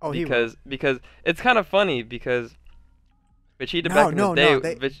 Oh, because it's kind of funny because Vegeta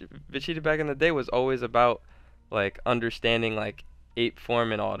back in the day was always about like understanding like ape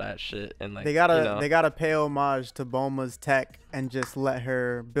form and all that shit, and like they gotta pay homage to Bulma's tech and just let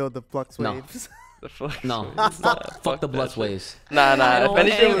her build the flux waves. Fuck the flux waves. Nah. If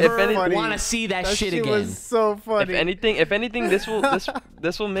anything, want to see that shit again. Was so funny. If anything, this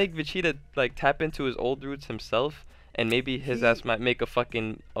will make Vegeta like tap into his old roots himself, and maybe his ass might make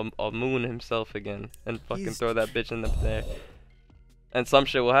a moon himself again and fucking throw that bitch in the there, and some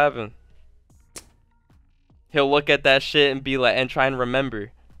shit will happen. He'll look at that shit and be like, and try and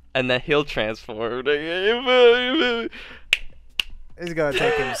remember, and then he'll transform. It's gonna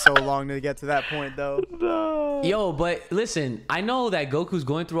take him so long to get to that point, though. No. Yo, but listen, I know that Goku's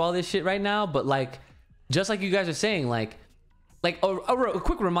going through all this shit right now, but like, just like you guys are saying, like a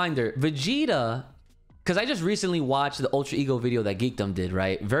quick reminder, Vegeta, because I just recently watched the Ultra Ego video that Geekdom did,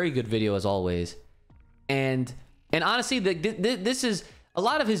 right? Very good video as always, and honestly, this is. A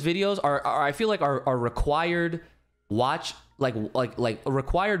lot of his videos are I feel like are required watch, like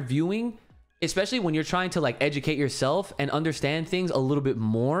required viewing, especially when you're trying to like educate yourself and understand things a little bit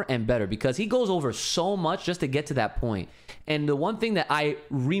more and better, because he goes over so much just to get to that point. And the one thing that I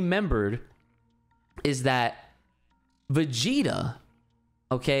remembered is that Vegeta,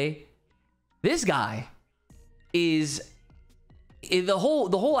 okay, this guy is the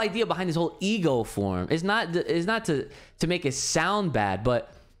whole idea behind his whole ego form is not to make it sound bad,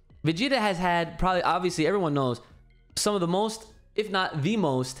 but Vegeta has had probably, obviously everyone knows, some of the most, if not the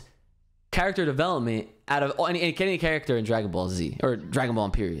most, character development out of any character in Dragon Ball Z or Dragon Ball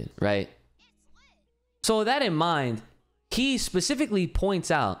period, right? So with that in mind, he specifically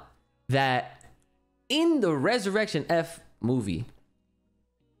points out that in the Resurrection F movie,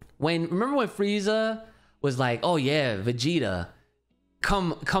 remember when Frieza was like, oh yeah, Vegeta,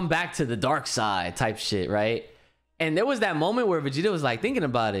 come back to the dark side type shit, right? And there was that moment where Vegeta was like thinking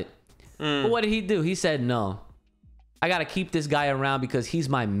about it. But what did he do? He said, no, I gotta keep this guy around because he's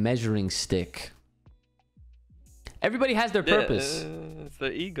my measuring stick. Everybody has their purpose. It's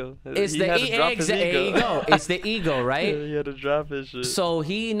the ego. It's the ego. It's the ego, right? He had to drop his shit. So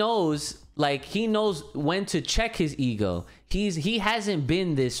he knows when to check his ego. He hasn't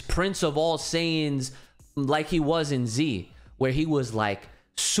been this Prince of all Saiyans like he was in Z, where he was like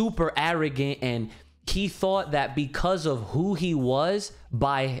super arrogant, and he thought that because of who he was,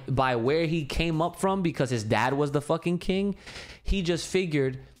 by where he came up from, because his dad was the fucking king, he just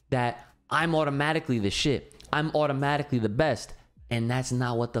figured that I'm automatically the shit. I'm automatically the best. And that's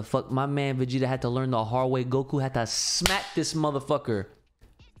not what the fuck my man Vegeta had to learn the hard way. Goku had to smack this motherfucker.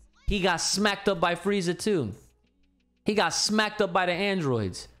 He got smacked up by Frieza too. He got smacked up by the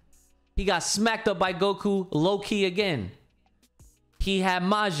androids. He got smacked up by Goku low-key again. He had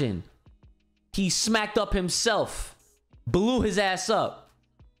Majin. He smacked up himself. Blew his ass up.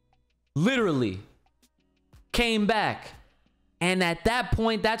 Literally. Came back. And at that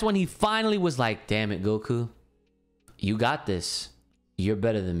point, that's when he finally was like, damn it, Goku. You got this. You're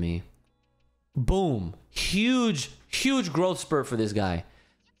better than me. Boom. Huge growth spurt for this guy.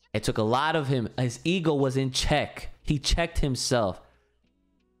 It took a lot of him. His ego was in check. He checked himself.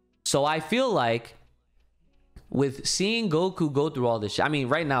 So I feel like with seeing Goku go through all this shit, I mean,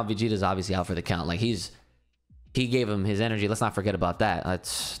 right now Vegeta's obviously out for the count. Like he gave him his energy. Let's not forget about that.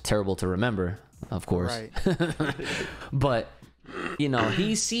 That's terrible to remember, of course. Right. But you know, if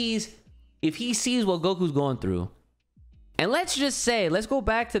he sees what Goku's going through, And let's just say, let's go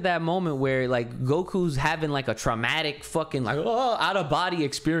back to that moment where like Goku's having like a traumatic fucking like out of body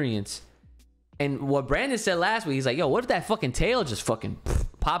experience. And what Brandon said last week, he's like, yo, what if that fucking tail just fucking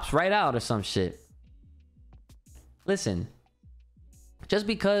pops right out or some shit? Listen, just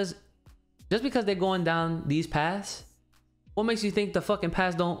because they're going down these paths, what makes you think the fucking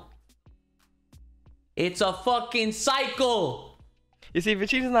paths don't? It's a fucking cycle. You see,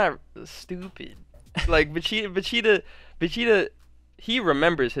 Vegeta's not stupid. Like Vegeta, he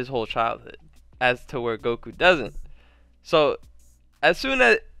remembers his whole childhood, as to where Goku doesn't. So, as soon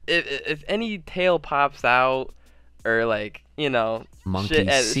as if any tail pops out, or like monkey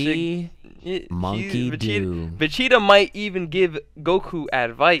see, monkey do. Vegeta might even give Goku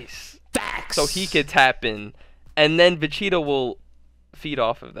advice. Facts. So he could tap in, and then Vegeta will feed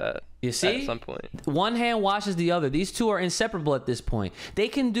off of that. You see, at some point, one hand washes the other. These two are inseparable at this point. They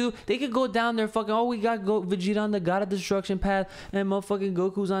could go down there fucking. Oh, we got Vegeta on the God of Destruction path, and motherfucking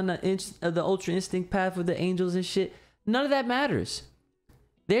Goku's on the Ultra Instinct path with the angels and shit. None of that matters.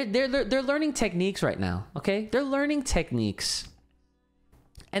 They're learning techniques right now. Okay, they're learning techniques,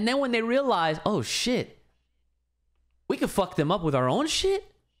 and then when they realize, oh shit, we can fuck them up with our own shit.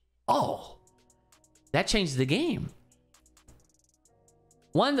 Oh, that changes the game.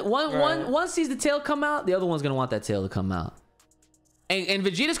 One sees the tail come out, the other one's gonna want that tail to come out. And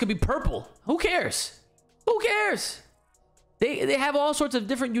Vegeta's could be purple. Who cares? Who cares? They have all sorts of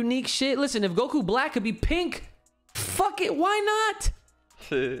different unique shit. Listen, if Goku Black could be pink, fuck it, why not?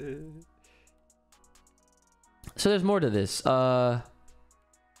 So there's more to this.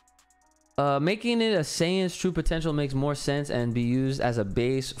 Making it a Saiyan's true potential makes more sense and be used as a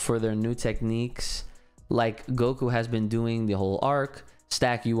base for their new techniques, like Goku has been doing the whole arc.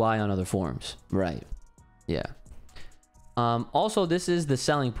 Stack UI on other forms. Right. Yeah. Also, this is the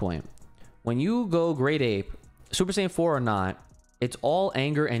selling point. When you go Great Ape, Super Saiyan 4 or not, it's all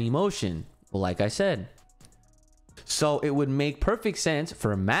anger and emotion. Well, like I said. So it would make perfect sense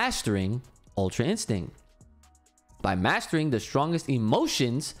for mastering Ultra Instinct. By mastering the strongest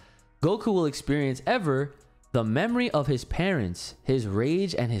emotions Goku will experience ever, the memory of his parents, his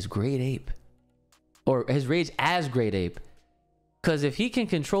rage, and his Great Ape. Or his rage as Great Ape. Because if he can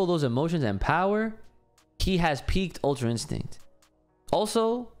control those emotions and power, he has peaked Ultra Instinct.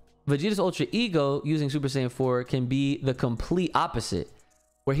 Also, Vegeta's Ultra Ego using Super Saiyan 4 can be the complete opposite,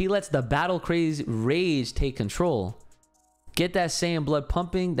 where he lets the battle craze rage take control. Get that Saiyan blood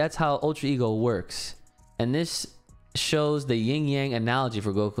pumping, that's how Ultra Ego works. And this shows the yin-yang analogy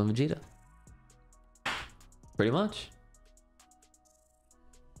for Goku and Vegeta. Pretty much.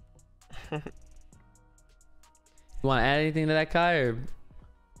 You want to add anything to that, Kai? Or?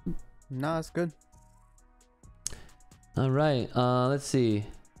 No, it's good. All right. Let's see.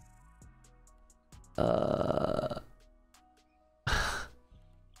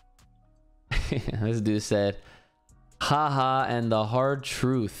 This dude said, haha, and the hard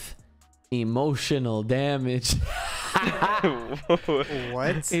truth. Emotional damage.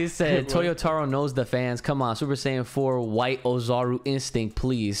 What? He said, Toyotaro knows the fans. Come on, Super Saiyan 4 White Ozaru Instinct,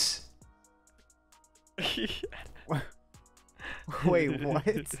 please. Wait, what?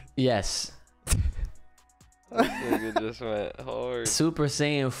 Yes. Nigga just went hard. Super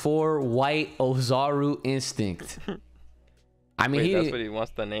Saiyan 4 White Ozaru Instinct. I mean, wait, that's what he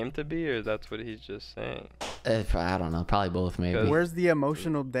wants the name to be, or that's what he's just saying? I don't know. Probably both, maybe. Where's the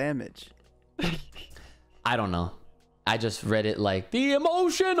emotional damage? I don't know. I just read it like the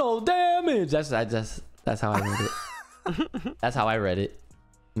emotional damage. That's how I read it. That's how I read it.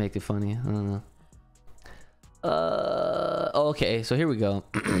 Make it funny. I don't know. Okay, so here we go.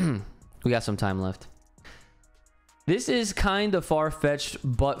 We got some time left. This is kind of far-fetched,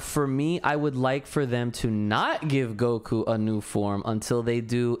 but for me, I would like for them to not give Goku a new form until they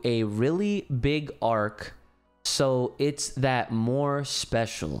do a really big arc, so it's that more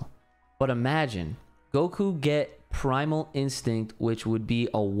special. But imagine Goku get Primal Instinct, which would be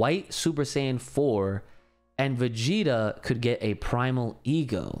a white Super Saiyan 4, and Vegeta could get a Primal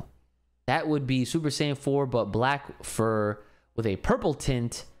Ego. That would be Super Saiyan 4 but black fur with a purple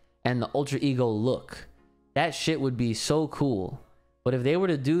tint and the Ultra Ego look. That shit would be so cool. But if they were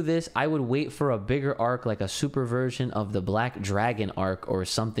to do this, I would wait for a bigger arc, like a super version of the Black Dragon arc or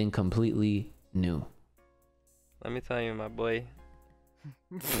something completely new. Let me tell you, my boy,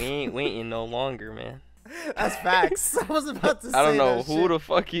 we ain't waiting no longer, man. That's facts. I was about to say I don't know that who shit. the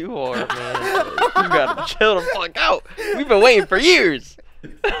fuck you are, man. You gotta chill the fuck out. We've been waiting for years.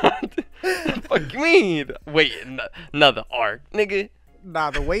 Fuck you mean? Wait, another arc, nigga.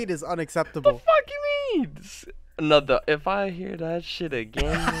 Nah, the wait is The unacceptable. fuck you mean? Another. If I hear that shit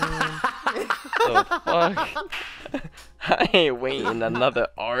again, man, the fuck. I ain't waiting another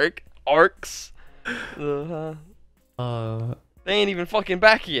arcs. They ain't even fucking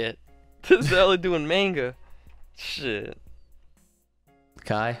back yet. This is only doing manga. Shit.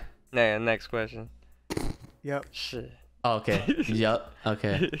 Kai? Nah, next question. Yep. Shit. Oh, okay. Yep.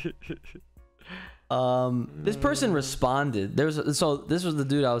 Okay. This person responded. So this was the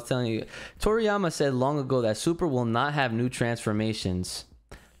dude I was telling you. Toriyama said long ago that Super will not have new transformations.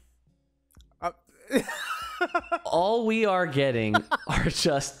 All we are getting are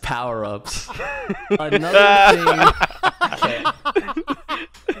just power-ups. Another thing. Okay.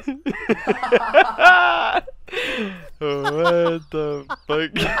 What the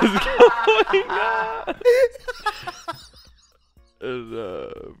fuck is going on?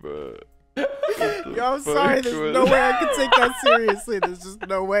 Bro. Yo, I'm sorry. There's no way I can take that seriously. There's just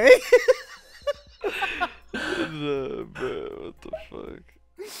no way. Bro, what the fuck?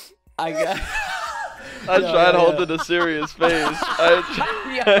 I got. I tried holding a serious face. I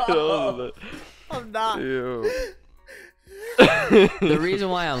tried holding it. I'm not. Yo. The reason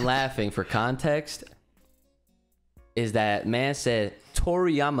why I'm laughing, for context, is that man said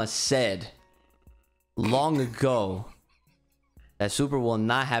Toriyama said long ago that Super will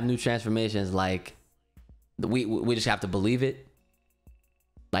not have new transformations. Like we just have to believe it.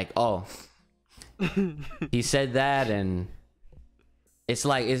 Like, oh, he said that, and it's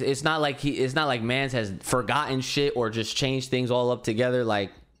like it's not like Mans has forgotten shit or just changed things all up together.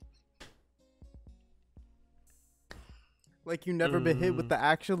 Like you never been hit with the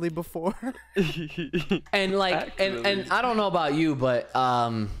actually before. And like and I don't know about you, but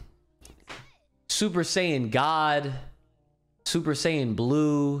Super Saiyan God, Super Saiyan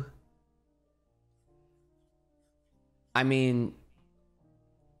Blue, I mean,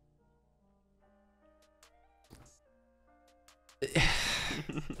 let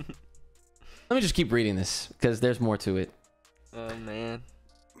me just keep reading this because there's more to it. Oh man.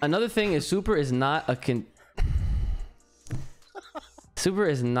 Another thing is Super is not a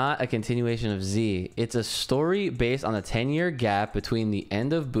continuation of Z. It's a story based on a 10-year gap between the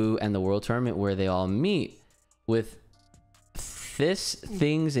end of Boo and the World Tournament where they all meet. With this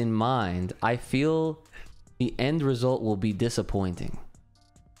things in mind, I feel the end result will be disappointing.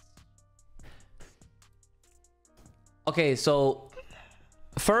 Okay, so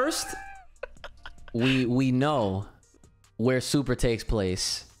first, we know where Super takes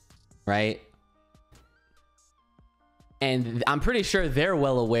place, right? And I'm pretty sure they're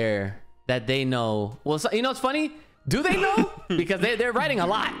well aware that they know. Well, so, you know what's funny? Do they know? Because they're writing a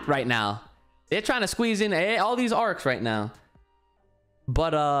lot right now. They're trying to squeeze in all these arcs right now.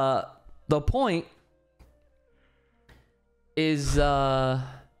 But the point is that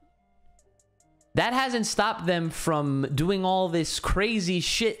hasn't stopped them from doing all this crazy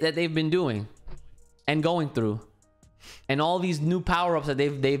shit that they've been doing and going through, and all these new power-ups that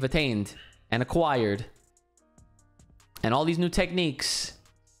they've attained and acquired. And all these new techniques.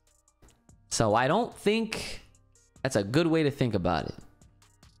 So I don't think that's a good way to think about it.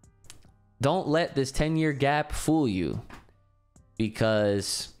 Don't let this 10-year gap fool you.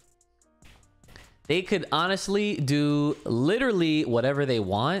 Because they could honestly do literally whatever they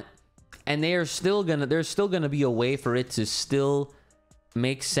want. And there's still gonna be a way for it to still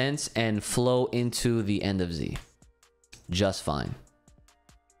make sense and flow into the end of Z. Just fine.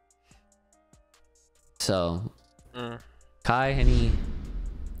 So... Kai,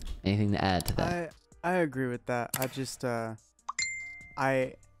 anything to add to that? I agree with that. I just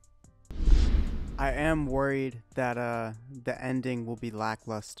I am worried that the ending will be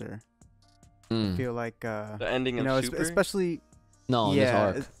lackluster. I feel like the ending of Super? especially this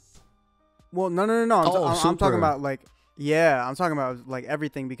arc. Well, no. I'm talking about like I'm talking about like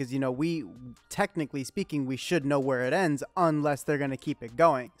everything, because we technically speaking we should know where it ends unless they're gonna keep it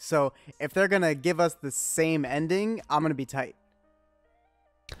going. So if they're gonna give us the same ending, I'm gonna be tight.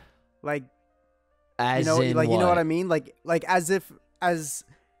 Like, as you know, in like what? You know what I mean? Like as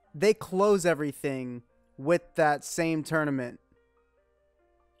they close everything with that same tournament.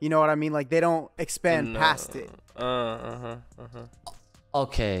 You know what I mean? Like they don't expand past it.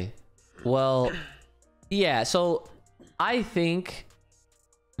 Okay. Well, yeah. So I think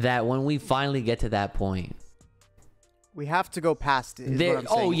that when we finally get to that point, we have to go past it. Is what I'm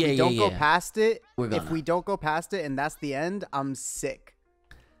saying. Oh yeah, if we don't go past it, if we don't go past it and that's the end, I'm sick.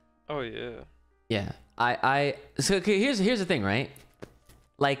 Oh yeah. Yeah. So okay, here's the thing, right?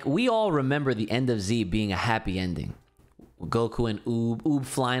 Like, we all remember the end of Z being a happy ending. Goku and Oob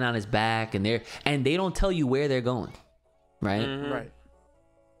flying on his back, and they don't tell you where they're going, right? Right.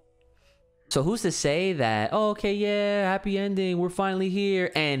 So who's to say that, oh, okay, yeah, happy ending, we're finally here,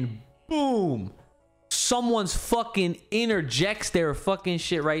 and boom, someone's fucking interjects their fucking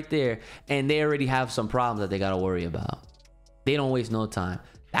shit right there, and they already have some problems that they gotta worry about. They don't waste no time.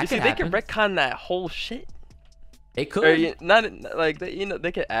 That could happen. They could retcon that whole shit. It could. Or, not like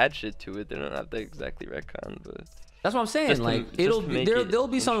they could add shit to it. They don't have to exactly retcon, but that's what I'm saying. Like there'll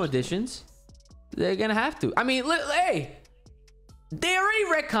be some additions. They're gonna have to. I mean, hey, they already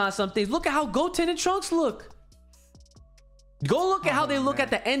retcon some things. Look at how Goten and Trunks look. Go look at how they look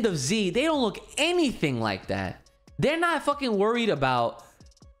at the end of Z. They don't look anything like that. They're not fucking worried about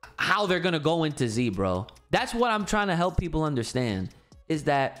how they're gonna go into Z, bro. That's what I'm trying to help people understand, is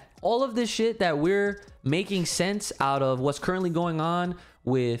that all of this shit that we're making sense out of what's currently going on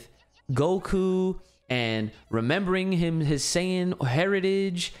with Goku and remembering his Saiyan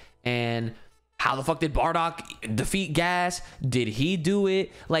heritage, and how the fuck did Bardock defeat Gas? Did he do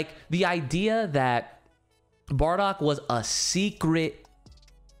it? Like, the idea that Bardock was a secret,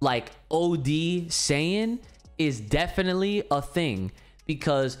 like, OD Saiyan is definitely a thing,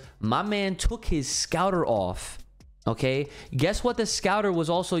 because my man took his scouter off. Okay, guess what the scouter was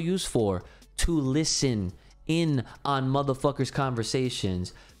also used for? To listen in on motherfuckers'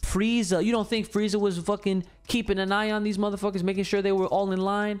 conversations. Frieza, you don't think Frieza was fucking keeping an eye on these motherfuckers, making sure they were all in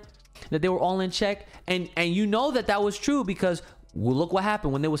line, that they were all in check? And you know that was true, because well, look what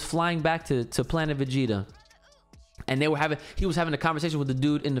happened when they was flying back to Planet Vegeta, and he was having a conversation with the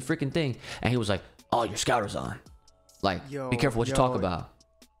dude in the freaking thing, and he was like, "Oh, your scouter's on. Like, be careful what you talk about."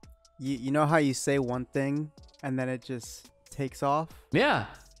 You know how you say one thing and then it just takes off? Yeah.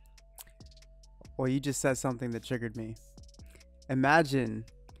 Well, you just said something that triggered me. Imagine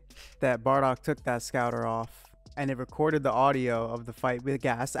that Bardock took that scouter off and it recorded the audio of the fight with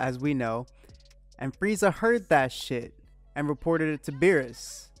Gas, as we know, and Frieza heard that shit and reported it to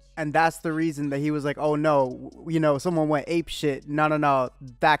Beerus. And that's the reason that he was like, oh no, you know, someone went ape shit. No,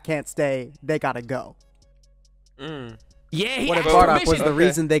 that can't stay. They gotta go. Yeah, he what if asked Bardock permission. was the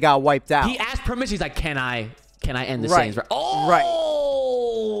reason they got wiped out? He asked permission. He's like, can I end the Right. Saiyans? Oh! Right.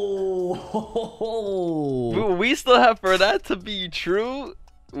 We still have, for that to be true,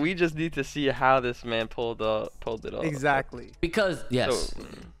 we just need to see how this man pulled it off. Exactly. Because, yes.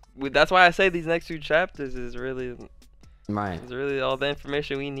 So, that's why I say these next 2 chapters is really... Right. It's really all the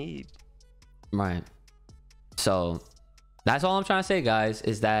information we need. Right. So that's all I'm trying to say, guys,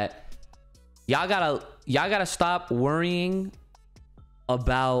 is that y'all gotta stop worrying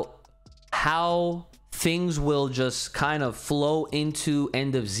about how things will just kind of flow into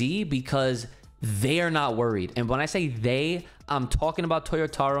End of Z, because they are not worried. And when I say they, I'm talking about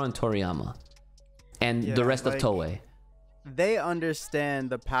Toyotaro and Toriyama and the rest of Toei. They understand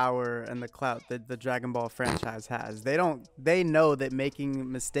the power and the clout that the Dragon Ball franchise has. They know that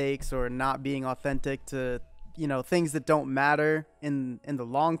making mistakes or not being authentic to, you know, things that don't matter in the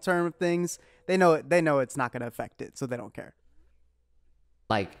long term of things, they know it's not going to affect it, so they don't care.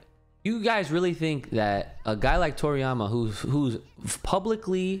 Like, you guys really think that a guy like Toriyama, who's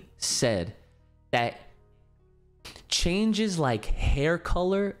publicly said that changes like hair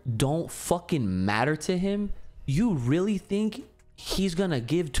color don't fucking matter to him, you really think he's gonna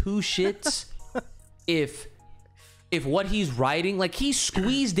give 2 shits if what he's writing, like, he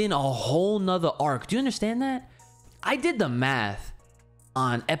squeezed in a whole nother arc? Do you understand that? I did the math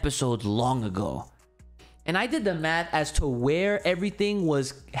on episodes long ago, and I did the math as to where everything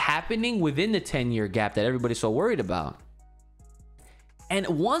was happening within the 10-year gap that everybody's so worried about. And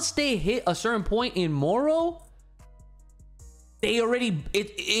once they hit a certain point in Moro, it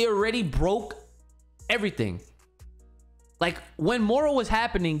already broke everything. Like, when Moro was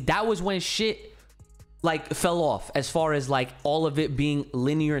happening, that was when shit like fell off, as far as like all of it being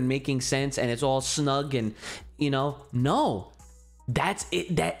linear and making sense and it's all snug, and you know, no, that's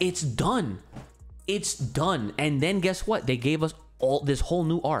it. That it's done. It's done. And then guess what? They gave us all this whole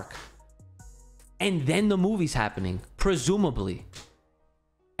new arc, and then the movie's happening, presumably.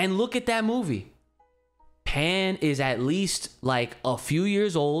 And look at that movie. Pan is at least like a few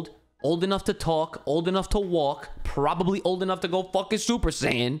years old enough to talk, old enough to walk, probably old enough to go fucking Super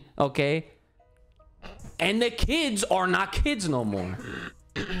Saiyan, okay? And the kids are not kids no more.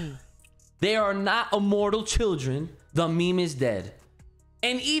 They are not immortal children. The meme is dead.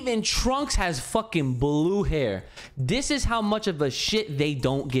 And even Trunks has fucking blue hair. This is how much of a shit they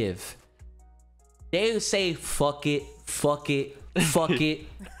don't give. They say, fuck it, fuck it, fuck it.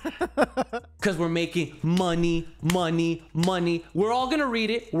 Because we're making money. We're all gonna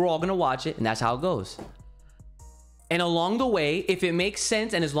read it, we're all gonna watch it, and that's how it goes. And along the way, if it makes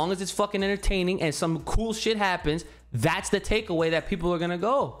sense, and as long as it's fucking entertaining and some cool shit happens, that's the takeaway that people are gonna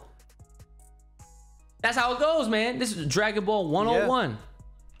go. That's how it goes, man. This is Dragon Ball 101.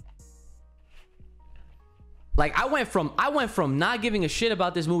 Like I went from not giving a shit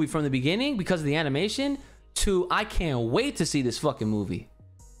about this movie from the beginning because of the animation to I can't wait to see this fucking movie.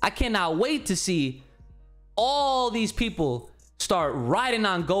 I cannot wait to see all these people start riding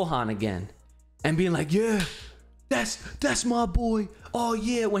on Gohan again and being like, yeah, that's my boy. Oh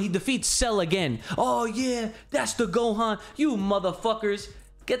yeah, when he defeats Cell again. Oh yeah, that's the Gohan. You motherfuckers,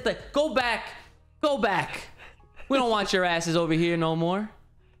 go back. We don't want your asses over here no more.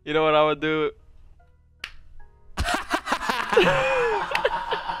 You know what I would do?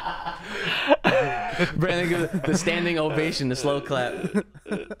 Brandon give the standing ovation, the slow clap.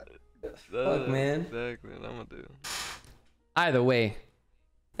 Fuck, man. Exactly what I'm gonna do. Either way,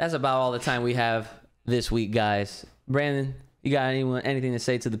 that's about all the time we have this week, guys. Brandon, you got anything to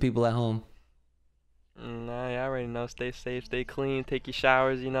say to the people at home? Nah, I already know. Stay safe, stay clean, take your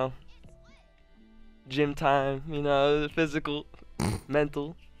showers, you know. Gym time, you know, physical,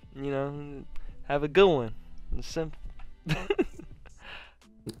 mental, you know. Have a good one. It's simple.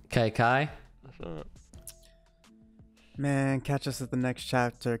 Okay, Kai. What's up? Man, catch us at the next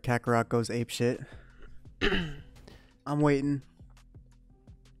chapter. Kakarot goes apeshit. I'm waiting.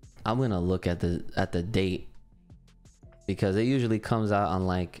 I'm gonna look at the date because it usually comes out on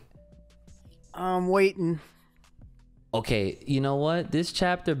like. I'm waiting. Okay, you know what? This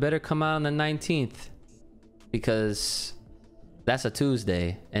chapter better come out on the 19th because that's a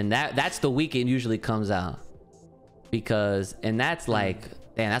Tuesday, and that's the week it usually comes out. And that's like,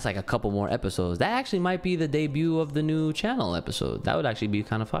 damn, that's like a couple more episodes. That actually might be the debut of the new channel episode. That would actually be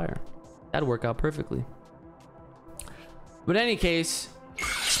kind of fire. That'd work out perfectly. But in any case,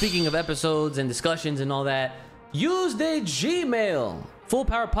 speaking of episodes and discussions and all that, use the Gmail.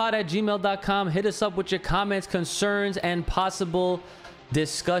 fullpowerpod@gmail.com. Hit us up with your comments, concerns, and possible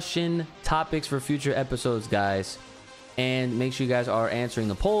discussion topics for future episodes, guys. And make sure you guys are answering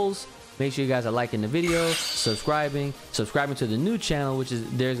the polls. Make sure you guys are liking the video, subscribing to the new channel, which is,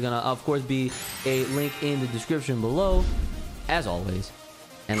 there's gonna of course be a link in the description below, as always.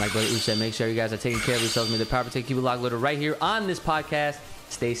 And like Brother Uchi said, make sure you guys are taking care of yourselves. May the power take, keep it locked, loaded right here on this podcast.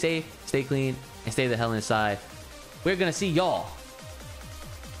 Stay safe, stay clean, and stay the hell inside. We're gonna see y'all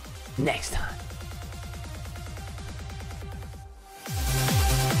next time.